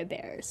mauled by a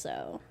bear,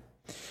 so...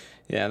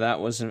 Yeah, that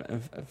was,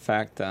 in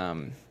fact,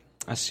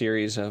 a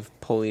series of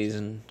pulleys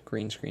and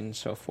green screen and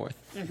so forth.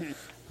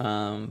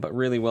 Mm-hmm. But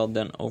really well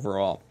done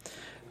overall.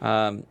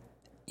 And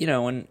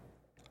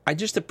I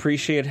just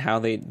appreciate how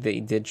they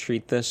did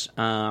treat this.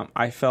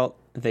 I felt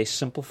they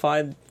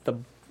simplified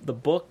the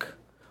book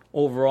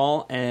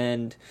overall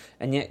and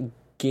yet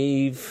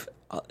gave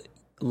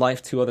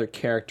life to other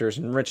characters,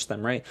 enriched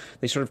them, right?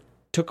 They sort of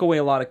took away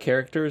a lot of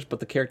characters, but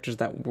the characters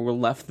that were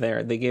left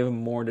there, they gave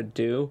them more to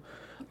do,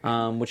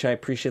 which I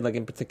appreciate, like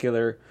in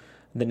particular,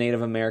 the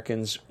Native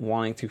Americans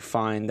wanting to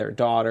find their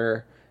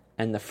daughter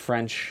and the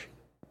French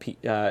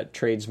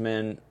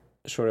tradesmen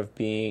sort of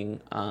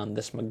being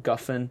this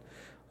MacGuffin.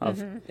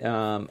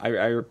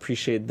 I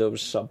appreciate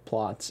those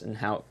subplots and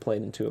how it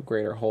played into a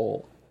greater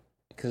whole,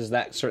 because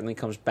that certainly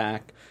comes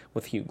back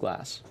with Hugh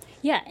Glass.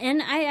 Yeah,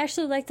 and I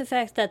actually like the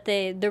fact that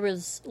there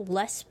was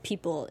less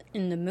people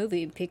in the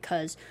movie,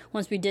 because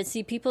once we did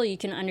see people, you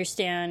can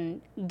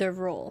understand their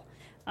role.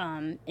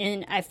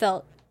 And I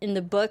felt in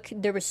the book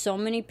there were so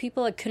many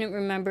people, I couldn't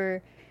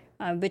remember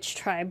which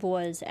tribe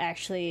was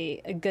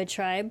actually a good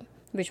tribe,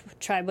 which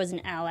tribe was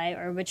an ally,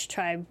 or which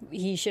tribe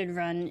he should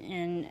run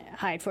and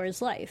hide for his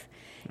life.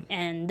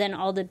 And then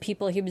all the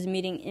people he was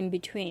meeting in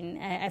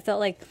between. I felt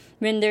like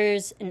when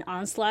there's an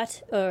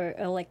onslaught or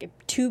like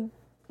too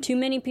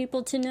many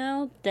people to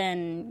know,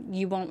 then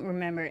you won't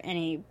remember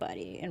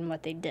anybody and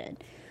what they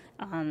did.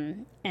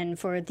 And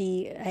for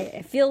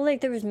I feel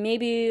like there was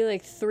maybe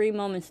like 3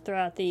 moments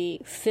throughout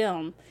the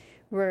film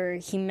where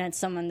he met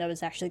someone that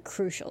was actually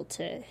crucial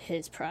to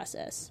his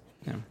process.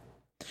 Yeah.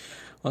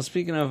 Well,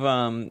 speaking of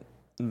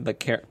the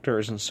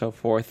characters and so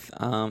forth,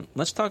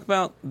 let's talk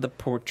about the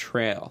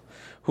portrayal.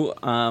 Who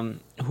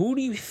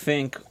do you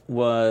think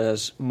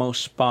was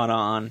most spot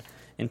on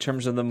in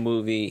terms of the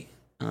movie,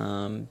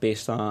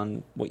 based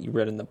on what you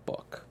read in the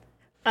book?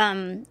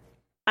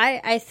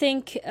 I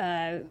think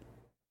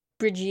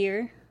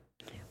Bridger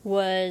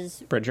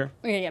was... Bridger?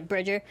 Yeah,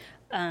 Bridger.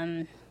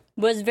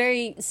 Was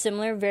very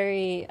similar,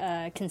 very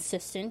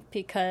consistent,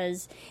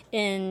 because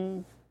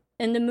in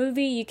the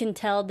movie you can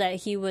tell that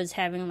he was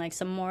having like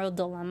some moral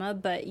dilemma,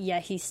 but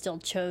yet he still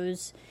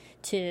chose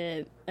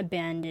to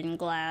abandon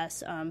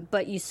Glass.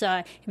 But he's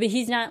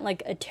not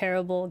like a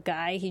terrible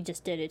guy, he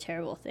just did a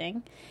terrible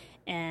thing.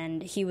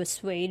 And he was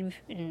swayed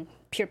and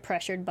peer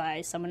pressured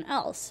by someone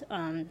else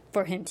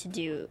for him to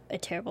do a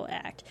terrible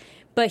act.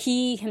 But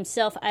he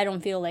himself, I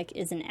don't feel like,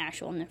 is an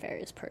actual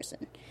nefarious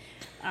person.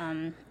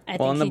 I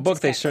think in the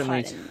book they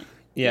certainly...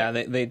 Yeah,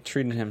 they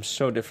treated him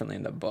so differently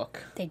in the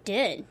book. They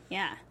did,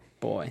 yeah.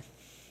 Boy.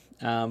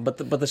 But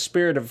the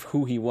spirit of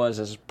who he was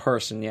as a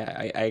person,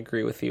 yeah, I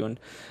agree with you.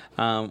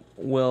 And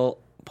Will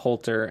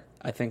Poulter,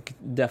 I think,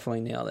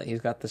 definitely nailed it.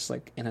 He's got this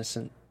like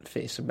innocent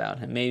face about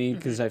him. Maybe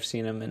because I've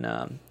seen him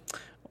in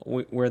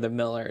We're the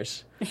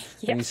Millers.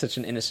 Yeah. And he's such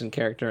an innocent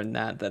character in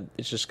that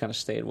it's just kind of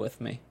stayed with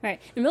me. Right.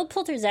 And Will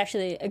Poulter is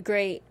actually a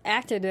great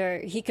actor there.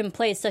 He can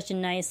play such a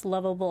nice,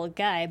 lovable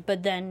guy,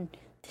 but then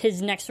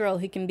his next role,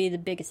 he can be the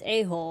biggest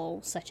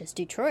a-hole, such as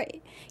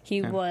Detroit.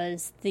 He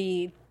was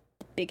the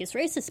biggest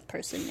racist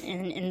person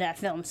in that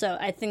film. So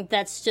I think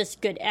that's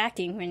just good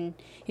acting when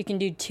you can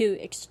do two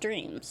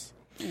extremes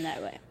in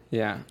that way.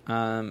 Yeah.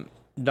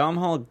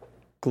 Domhnall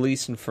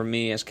Gleeson, for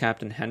me, as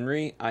Captain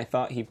Henry, I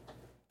thought he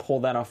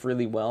pulled that off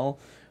really well,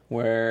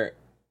 where,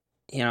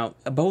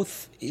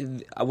 both,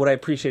 what I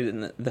appreciated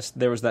in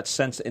there was that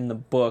sense in the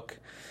book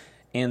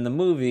and the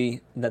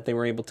movie that they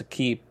were able to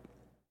keep,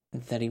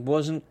 that he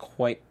wasn't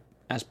quite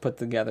as put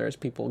together as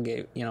people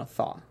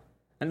thought.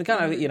 And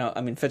kind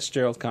of,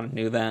 Fitzgerald kind of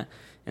knew that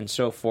and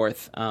so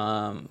forth.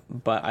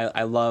 But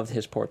I loved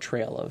his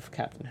portrayal of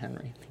Captain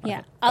Henry.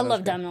 Yeah, I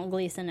love Domhnall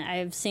Gleeson.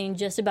 I've seen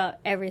just about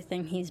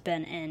everything he's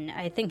been in.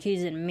 I think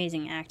he's an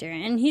amazing actor,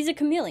 and he's a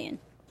chameleon.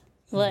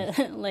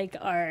 Like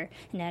our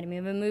Anatomy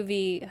of a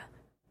Movie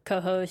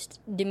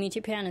co-host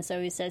Dimitri Panis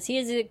always says, he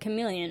is a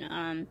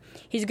chameleon.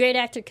 He's a great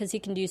actor because he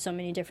can do so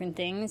many different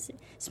things,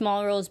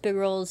 small roles, big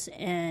roles,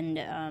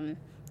 and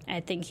I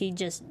think he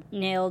just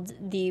nailed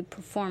the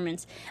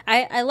performance.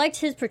 I liked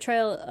his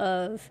portrayal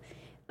of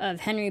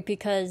Henry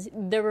because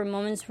there were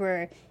moments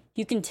where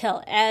you can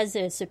tell, as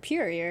a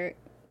superior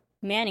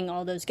manning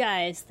all those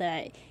guys,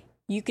 that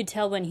you could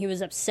tell when he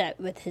was upset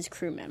with his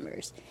crew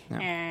members. Yeah.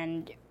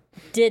 And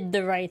did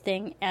the right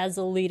thing as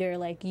a leader.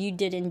 Like, you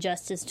did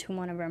injustice to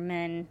one of our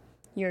men,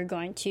 you're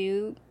going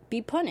to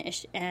be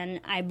punished,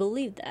 and I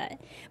believe that.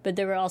 But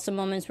there were also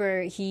moments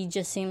where he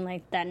just seemed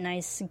like that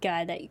nice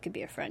guy that you could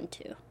be a friend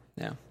to.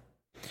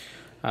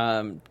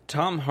 Yeah.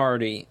 Tom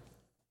Hardy,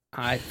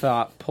 I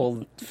thought,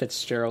 pulled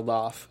Fitzgerald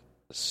off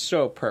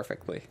so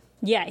perfectly.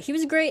 Yeah, he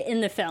was great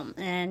in the film,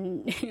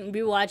 and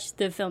we watched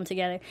the film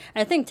together.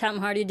 I think Tom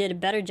Hardy did a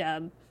better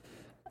job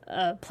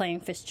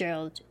playing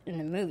Fitzgerald in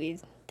the movie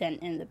than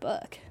in the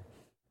book.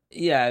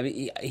 Yeah,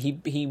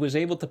 he was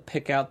able to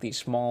pick out these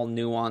small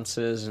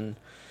nuances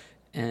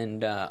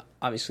and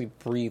obviously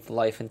breathe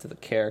life into the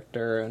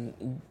character,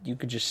 and you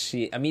could just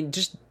see. I mean,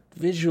 just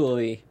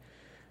visually,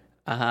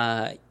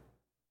 you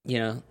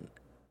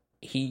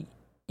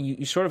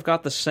sort of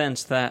got the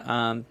sense that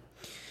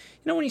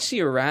when you see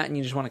a rat and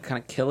you just want to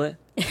kind of kill it.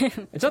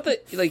 It's not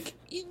that like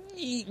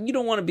you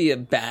don't want to be a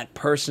bad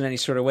person in any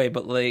sort of way,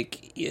 but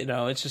like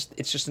it's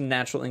just a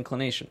natural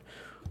inclination.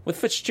 With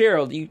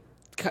Fitzgerald, you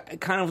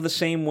kind of the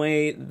same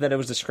way that it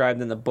was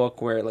described in the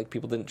book, where like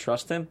people didn't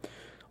trust him.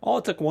 All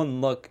it took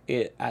one look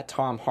at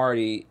Tom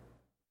Hardy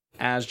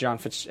as John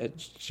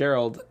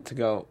Fitzgerald to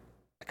go,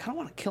 I kind of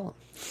want to kill him.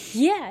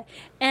 Yeah,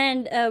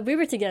 and we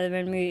were together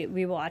when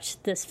we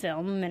watched this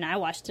film, and I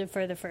watched it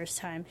for the first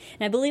time.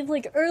 And I believe,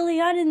 like, early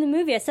on in the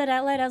movie, I said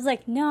out loud, I was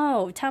like,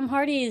 no, Tom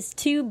Hardy is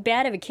too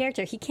bad of a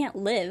character. He can't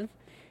live.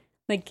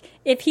 Like,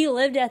 if he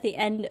lived at the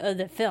end of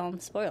the film,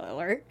 spoiler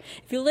alert,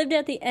 if he lived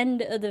at the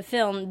end of the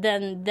film,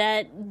 then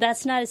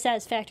that's not a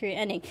satisfactory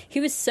ending.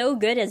 He was so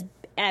good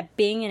at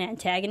being an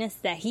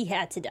antagonist that he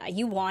had to die.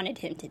 You wanted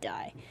him to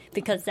die,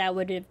 because that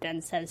would have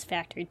been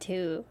satisfactory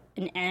to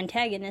an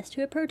antagonist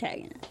to a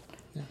protagonist.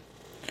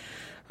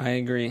 I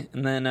agree.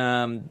 And then,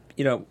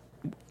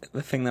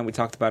 the thing that we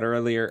talked about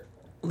earlier,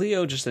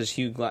 Leo just as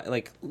Hugh Glass,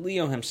 like,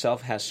 Leo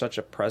himself has such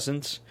a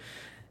presence,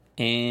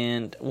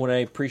 and what I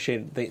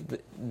appreciated,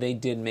 they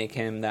did make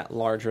him that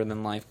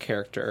larger-than-life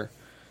character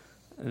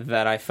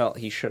that I felt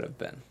he should have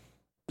been,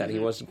 that he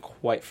wasn't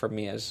quite for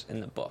me as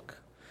in the book.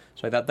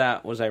 So I thought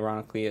that was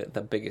ironically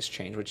the biggest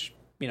change, which,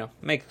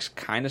 makes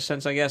kind of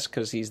sense, I guess,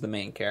 because he's the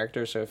main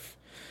character, so if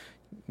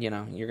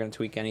you're going to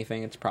tweak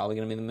anything, it's probably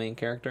going to be the main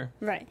character.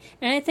 Right.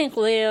 And I think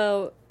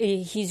Leo,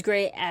 he's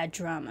great at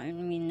drama,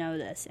 and we know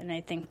this. And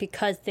I think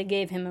because they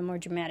gave him a more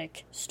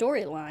dramatic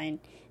storyline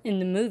in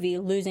the movie,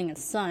 losing a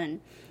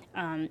son,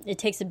 it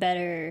takes a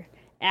better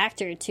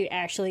actor to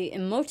actually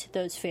emote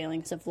those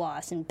feelings of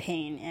loss and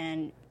pain.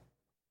 And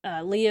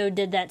Leo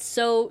did that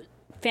so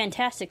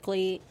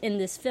fantastically in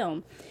this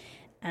film.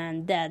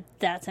 And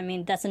that's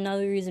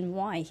another reason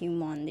why he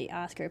won the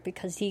Oscar,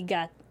 because he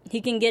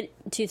can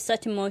get to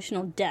such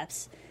emotional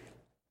depths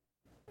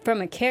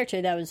from a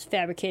character that was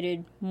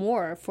fabricated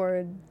more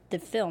for the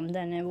film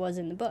than it was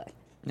in the book.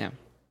 Yeah.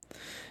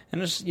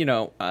 And just,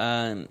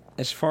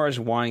 as far as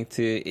wanting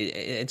to,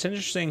 it's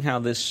interesting how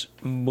this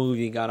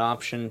movie got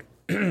optioned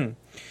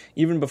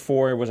even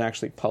before it was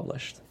actually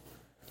published.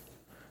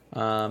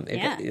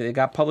 It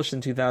got published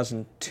in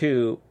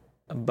 2002,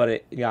 but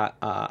it got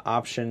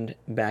optioned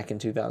back in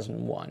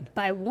 2001.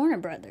 By Warner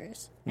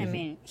Brothers. Mm-hmm. I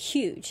mean,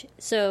 huge.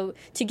 So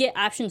to get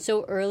optioned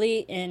so early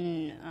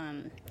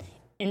in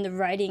the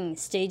writing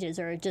stages,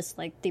 or just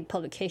like the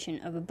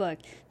publication of a book,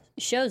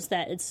 shows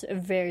that it's a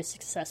very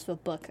successful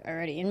book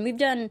already. And we've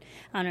done,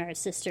 on our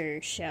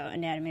sister show,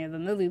 Anatomy of a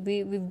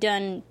Movie, we've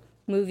done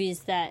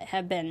movies that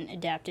have been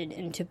adapted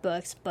into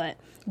books, but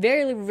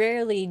very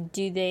rarely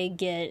do they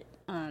get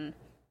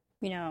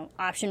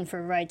option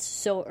for rights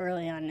so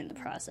early on in the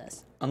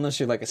process. Unless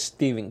you're like a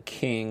Stephen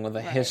King with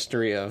a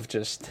history of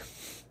just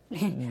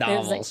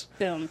novels. Like,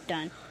 boom,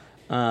 done.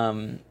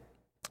 And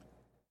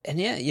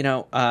yeah,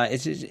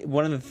 it's just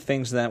one of the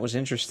things that was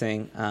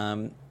interesting.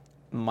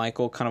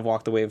 Michael kind of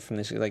walked away from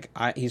this. Like,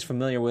 he's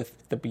familiar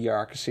with the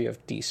bureaucracy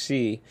of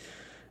DC,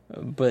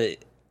 but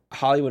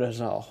Hollywood is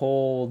a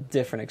whole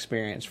different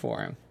experience for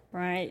him.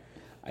 Right.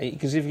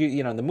 Because if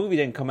the movie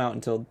didn't come out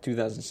until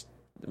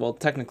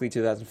technically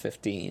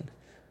 2015.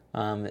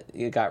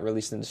 It got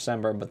released in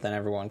December, but then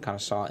everyone kind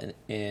of saw it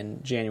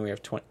in January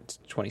of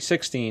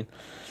 2016.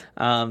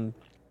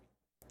 That's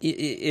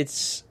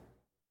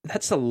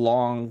a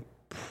long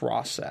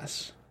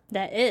process.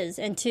 That is,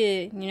 and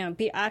to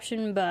be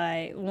optioned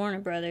by Warner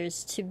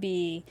Brothers to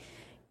be,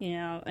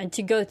 and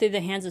to go through the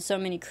hands of so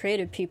many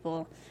creative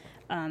people.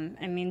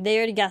 They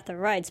already got the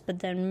rights, but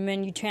then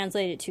when you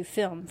translate it to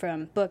film,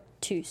 from book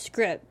to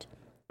script,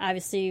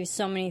 obviously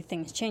so many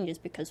things changes,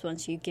 because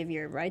once you give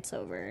your rights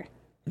over,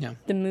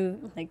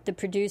 the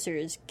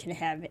producers can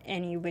have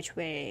any which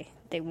way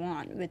they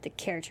want with the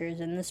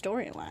characters and the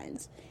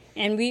storylines,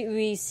 and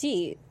we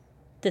see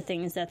the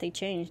things that they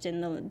changed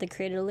and the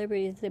creative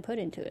liberties they put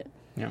into it.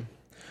 Yeah.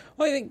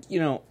 Well, I think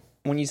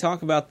when you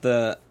talk about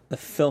the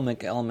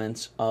filmic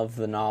elements of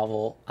the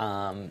novel,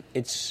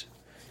 it's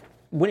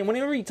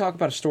whenever you talk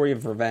about a story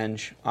of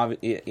revenge,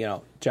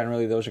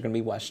 generally those are going to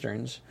be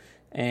westerns,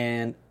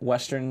 and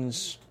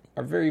westerns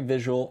are very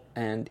visual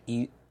and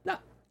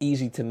not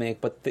easy to make,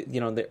 but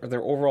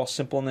they're overall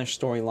simple in their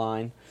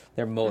storyline,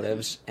 their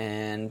motives,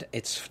 and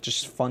it's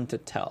just fun to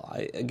tell.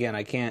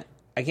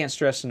 I can't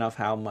stress enough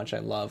how much I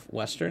love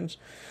westerns.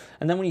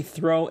 And then when you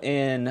throw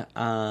in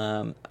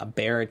a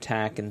bear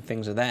attack and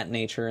things of that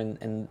nature,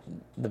 and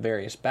the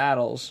various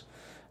battles,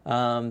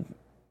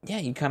 yeah,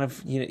 you kind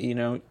of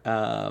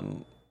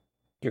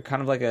you're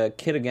kind of like a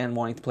kid again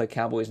wanting to play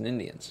cowboys and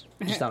Indians,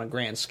 just on a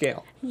grand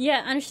scale.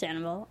 Yeah,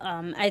 understandable.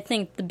 I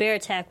think the bear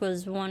attack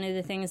was one of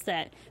the things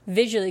that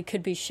visually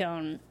could be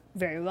shown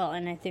very well,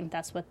 and I think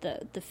that's what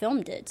the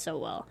film did so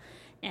well.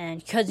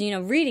 And because,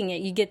 reading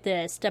it, you get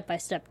the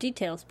step-by-step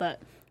details,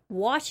 but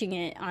watching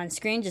it on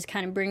screen just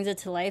kind of brings it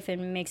to life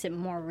and makes it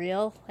more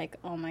real. Like,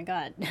 oh my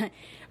God,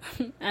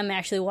 I'm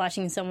actually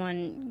watching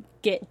someone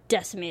get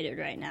decimated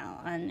right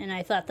now. And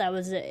I thought that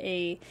was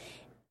I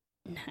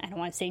don't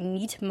want to say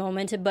neat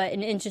moment, but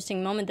an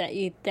interesting moment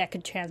that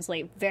could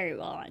translate very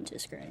well onto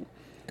screen.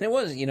 And it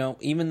was,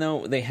 even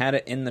though they had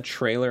it in the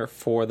trailer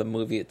for the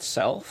movie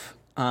itself,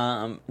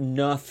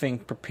 nothing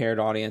prepared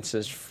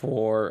audiences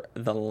for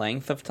the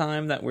length of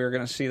time that we were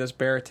going to see this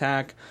bear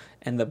attack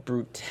and the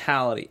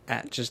brutality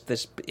at just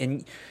this.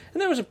 And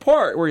there was a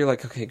part where you're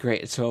like, okay,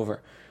 great, it's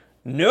over.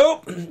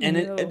 Nope. And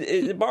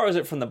it borrows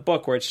it from the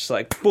book where it's just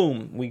like,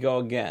 boom, we go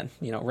again.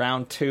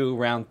 Round 2,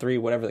 round 3,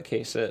 whatever the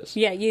case is.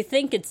 Yeah, you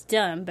think it's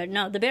done, but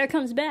no, the bear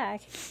comes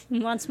back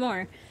once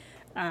more.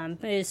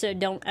 So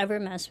don't ever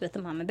mess with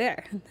the mama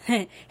bear.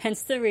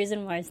 Hence the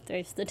reason why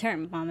there's the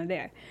term mama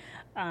bear.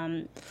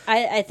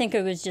 I think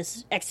it was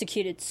just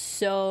executed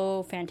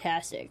so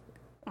fantastic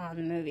on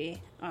the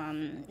movie,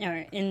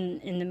 or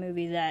in the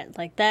movie that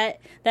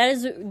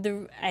is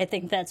I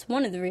think that's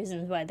one of the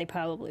reasons why they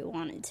probably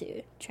wanted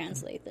to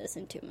translate this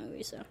into a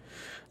movie. So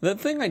the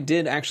thing I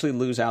did actually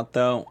lose out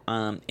though,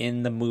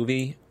 in the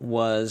movie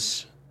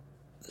was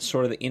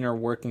sort of the inner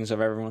workings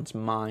of everyone's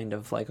mind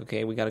of like,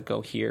 okay, we got to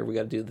go here, we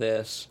got to do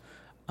this,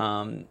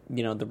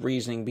 the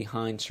reasoning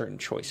behind certain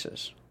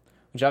choices,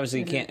 which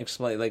obviously you can't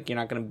explain. Like, you're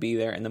not going to be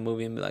there in the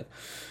movie and be like,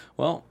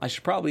 well, I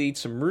should probably eat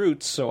some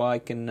roots so I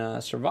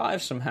can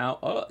survive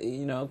somehow.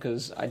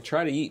 Because I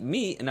try to eat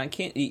meat and I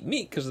can't eat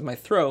meat because of my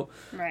throat.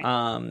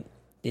 Right.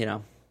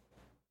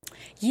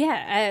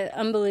 Yeah,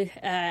 I believe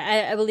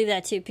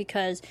that too,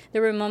 because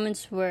there were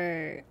moments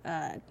where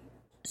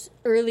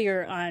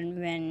earlier on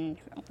when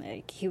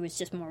he was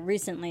just more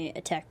recently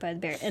attacked by the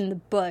bear in the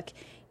book,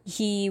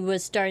 he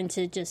was starting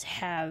to just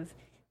have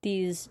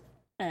these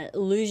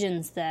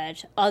illusions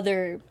that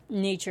other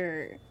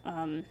nature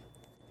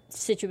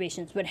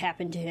situations would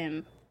happen to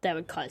him that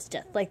would cause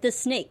death, like the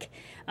snake.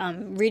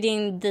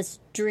 Reading this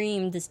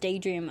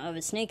daydream of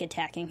a snake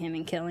attacking him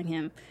and killing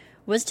him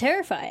was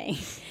terrifying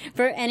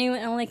for anyone.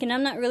 And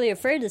I'm not really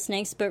afraid of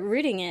snakes, but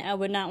reading it, I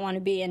would not want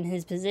to be in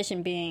his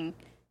position being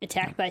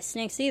attacked by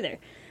snakes either.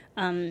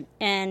 And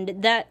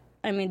that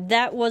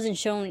wasn't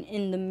shown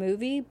in the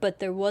movie, but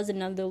there was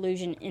another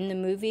illusion in the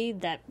movie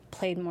that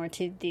played more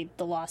to the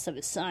loss of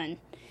his son,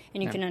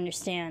 and you can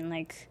understand,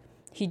 like,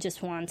 he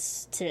just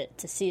wants to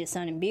see his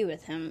son and be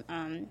with him.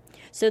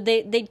 So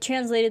they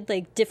translated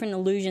like different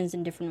illusions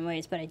in different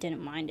ways, but I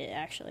didn't mind it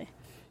actually.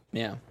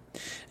 Yeah,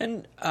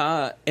 and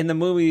in the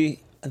movie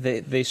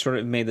they sort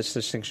of made this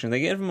distinction. They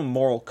gave him a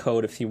moral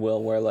code, if you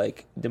will, where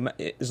like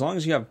as long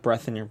as you have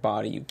breath in your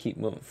body, you keep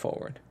moving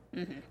forward.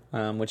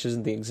 Mm-hmm. Which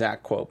isn't the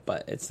exact quote,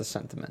 but it's the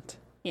sentiment.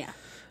 Yeah.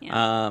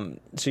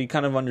 So you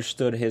kind of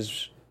understood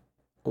his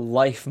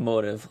life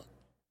motive,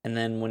 and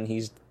then when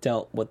he's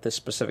dealt with this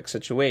specific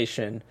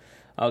situation,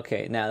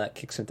 okay, now that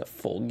kicks into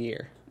full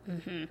gear.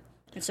 Mm-hmm.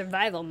 A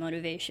survival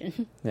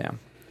motivation. Yeah.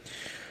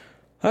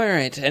 All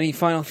right. Any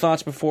final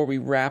thoughts before we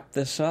wrap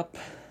this up?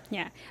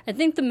 Yeah. I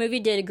think the movie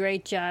did a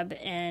great job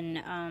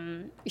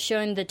in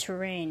showing the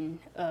terrain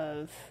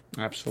of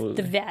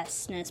absolutely the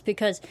vastness.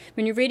 Because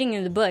when you're reading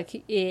in the book,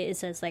 it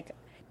says, like,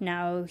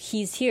 now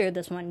he's here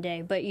this one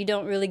day, but you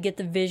don't really get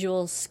the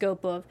visual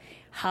scope of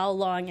how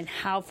long and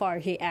how far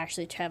he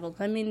actually traveled.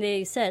 I mean,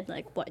 they said,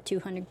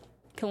 200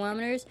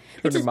 kilometers?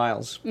 200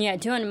 miles. Yeah,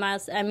 200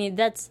 miles. I mean,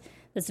 that's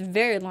a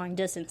very long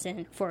distance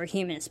for a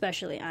human,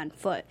 especially on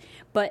foot.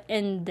 But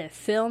in the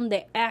film,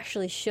 they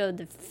actually showed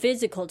the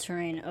physical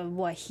terrain of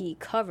what he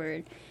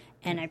covered,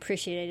 and I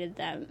appreciated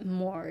that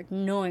more,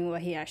 knowing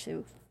what he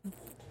actually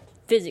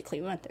physically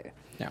went through.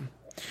 Yeah.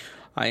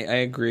 I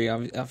agree.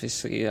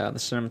 Obviously, the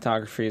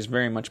cinematography is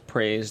very much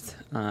praised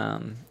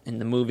in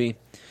the movie.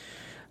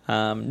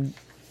 So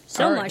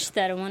much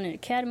that I won an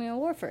Academy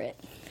Award for it.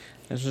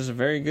 This was a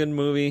very good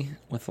movie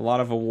with a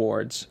lot of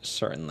awards,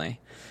 certainly.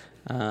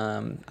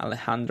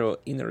 Alejandro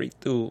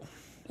Inarritu.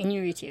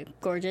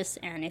 Gorgeous.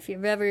 And if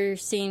you've ever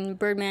seen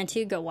Birdman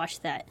 2, go watch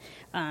that.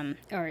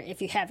 Or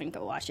if you haven't,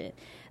 go watch it.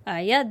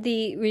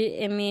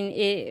 It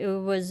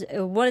was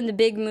one of the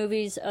big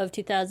movies of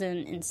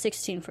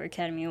 2016 for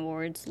Academy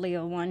Awards.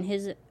 Leo won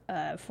his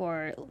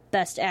for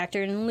Best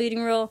Actor in a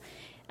Leading Role.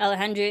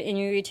 Alejandro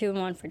Inarritu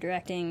won for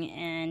directing,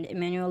 and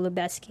Emmanuel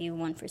Lubezki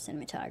won for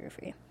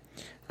cinematography.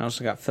 I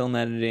also got film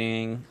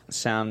editing,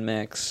 sound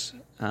mix,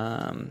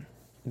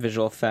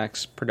 visual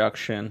effects,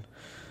 production.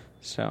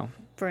 So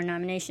for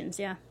nominations,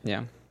 yeah.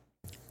 Yeah,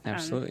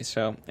 absolutely.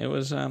 So it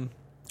was.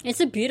 It's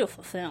a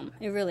beautiful film.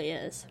 It really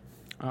is.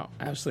 Oh,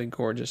 absolutely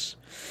gorgeous.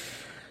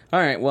 All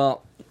right,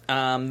 well,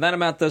 that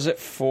about does it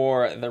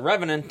for The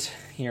Revenant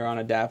here on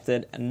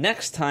Adapted.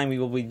 Next time we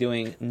will be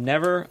doing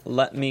Never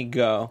Let Me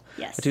Go,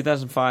 yes, a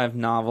 2005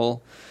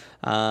 novel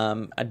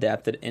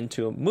adapted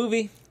into a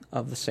movie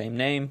of the same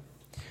name.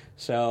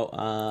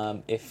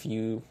 So if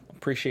you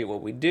appreciate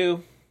what we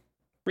do,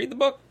 read the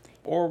book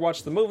or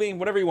watch the movie,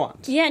 whatever you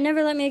want. Yeah,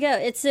 Never Let Me Go.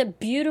 It's a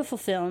beautiful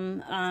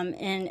film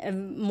and a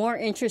more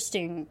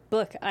interesting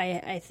book,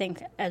 I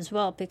think, as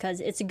well, because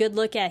it's a good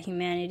look at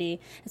humanity.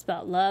 It's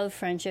about love,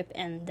 friendship,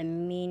 and the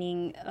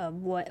meaning of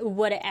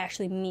what it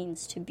actually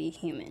means to be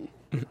human.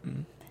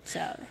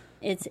 So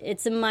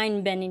it's a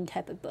mind-bending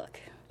type of book.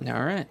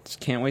 All right.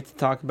 Can't wait to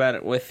talk about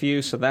it with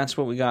you. So that's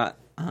what we got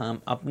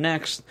up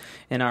next.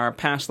 In our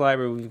past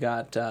library, we've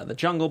got The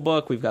Jungle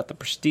Book, we've got The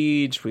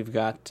Prestige, we've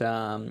got...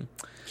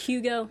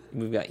 Hugo.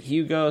 We've got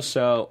Hugo,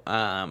 so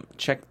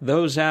check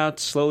those out.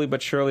 Slowly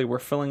but surely, we're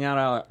filling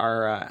out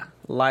our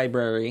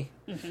library.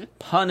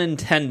 Pun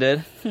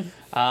intended.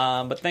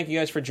 But thank you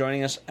guys for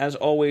joining us. As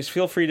always,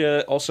 feel free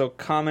to also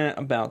comment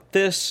about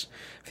this.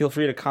 Feel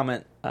free to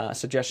comment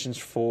suggestions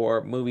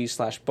for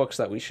movies/books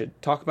that we should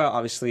talk about.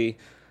 Obviously,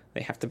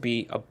 they have to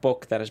be a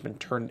book that has been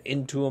turned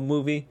into a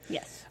movie.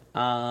 Yes.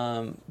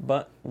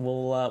 But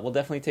we'll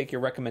definitely take your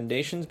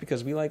recommendations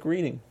because we like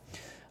reading.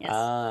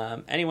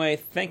 Yes. Anyway,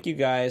 thank you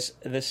guys.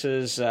 This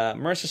is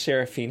Marisa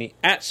Serafini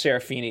at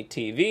Serafini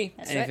TV.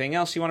 That's Anything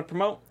else you want to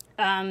promote?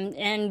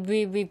 And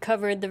we've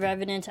covered The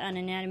Revenant on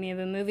Anatomy of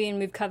a Movie, and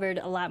we've covered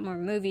a lot more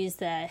movies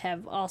that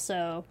have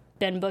also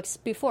been books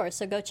before,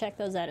 so go check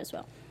those out as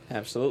well.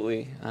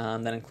 Absolutely.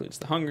 That includes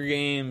The Hunger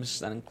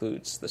Games. That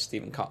includes the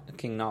Stephen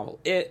King novel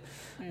It.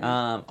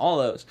 All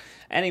those.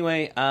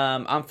 Anyway,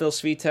 I'm Phil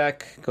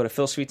Svitek. Go to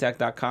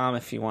philsvitek.com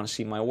if you want to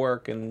see my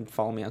work and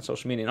follow me on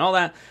social media and all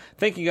that.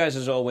 Thank you guys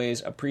as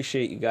always.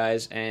 Appreciate you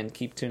guys and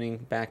keep tuning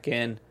back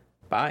in.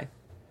 Bye.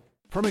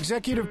 From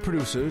executive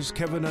producers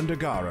Kevin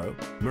Undergaro,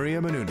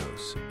 Maria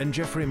Menounos, and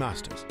Jeffrey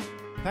Masters,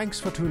 thanks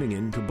for tuning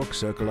in to Book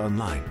Circle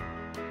Online.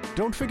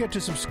 Don't forget to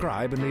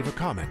subscribe and leave a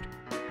comment.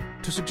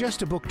 To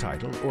suggest a book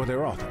title or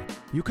their author,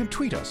 you can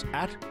tweet us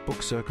at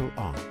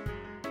BookCircleOn.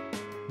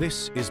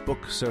 This is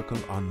Book Circle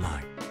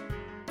Online.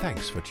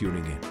 Thanks for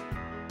tuning in.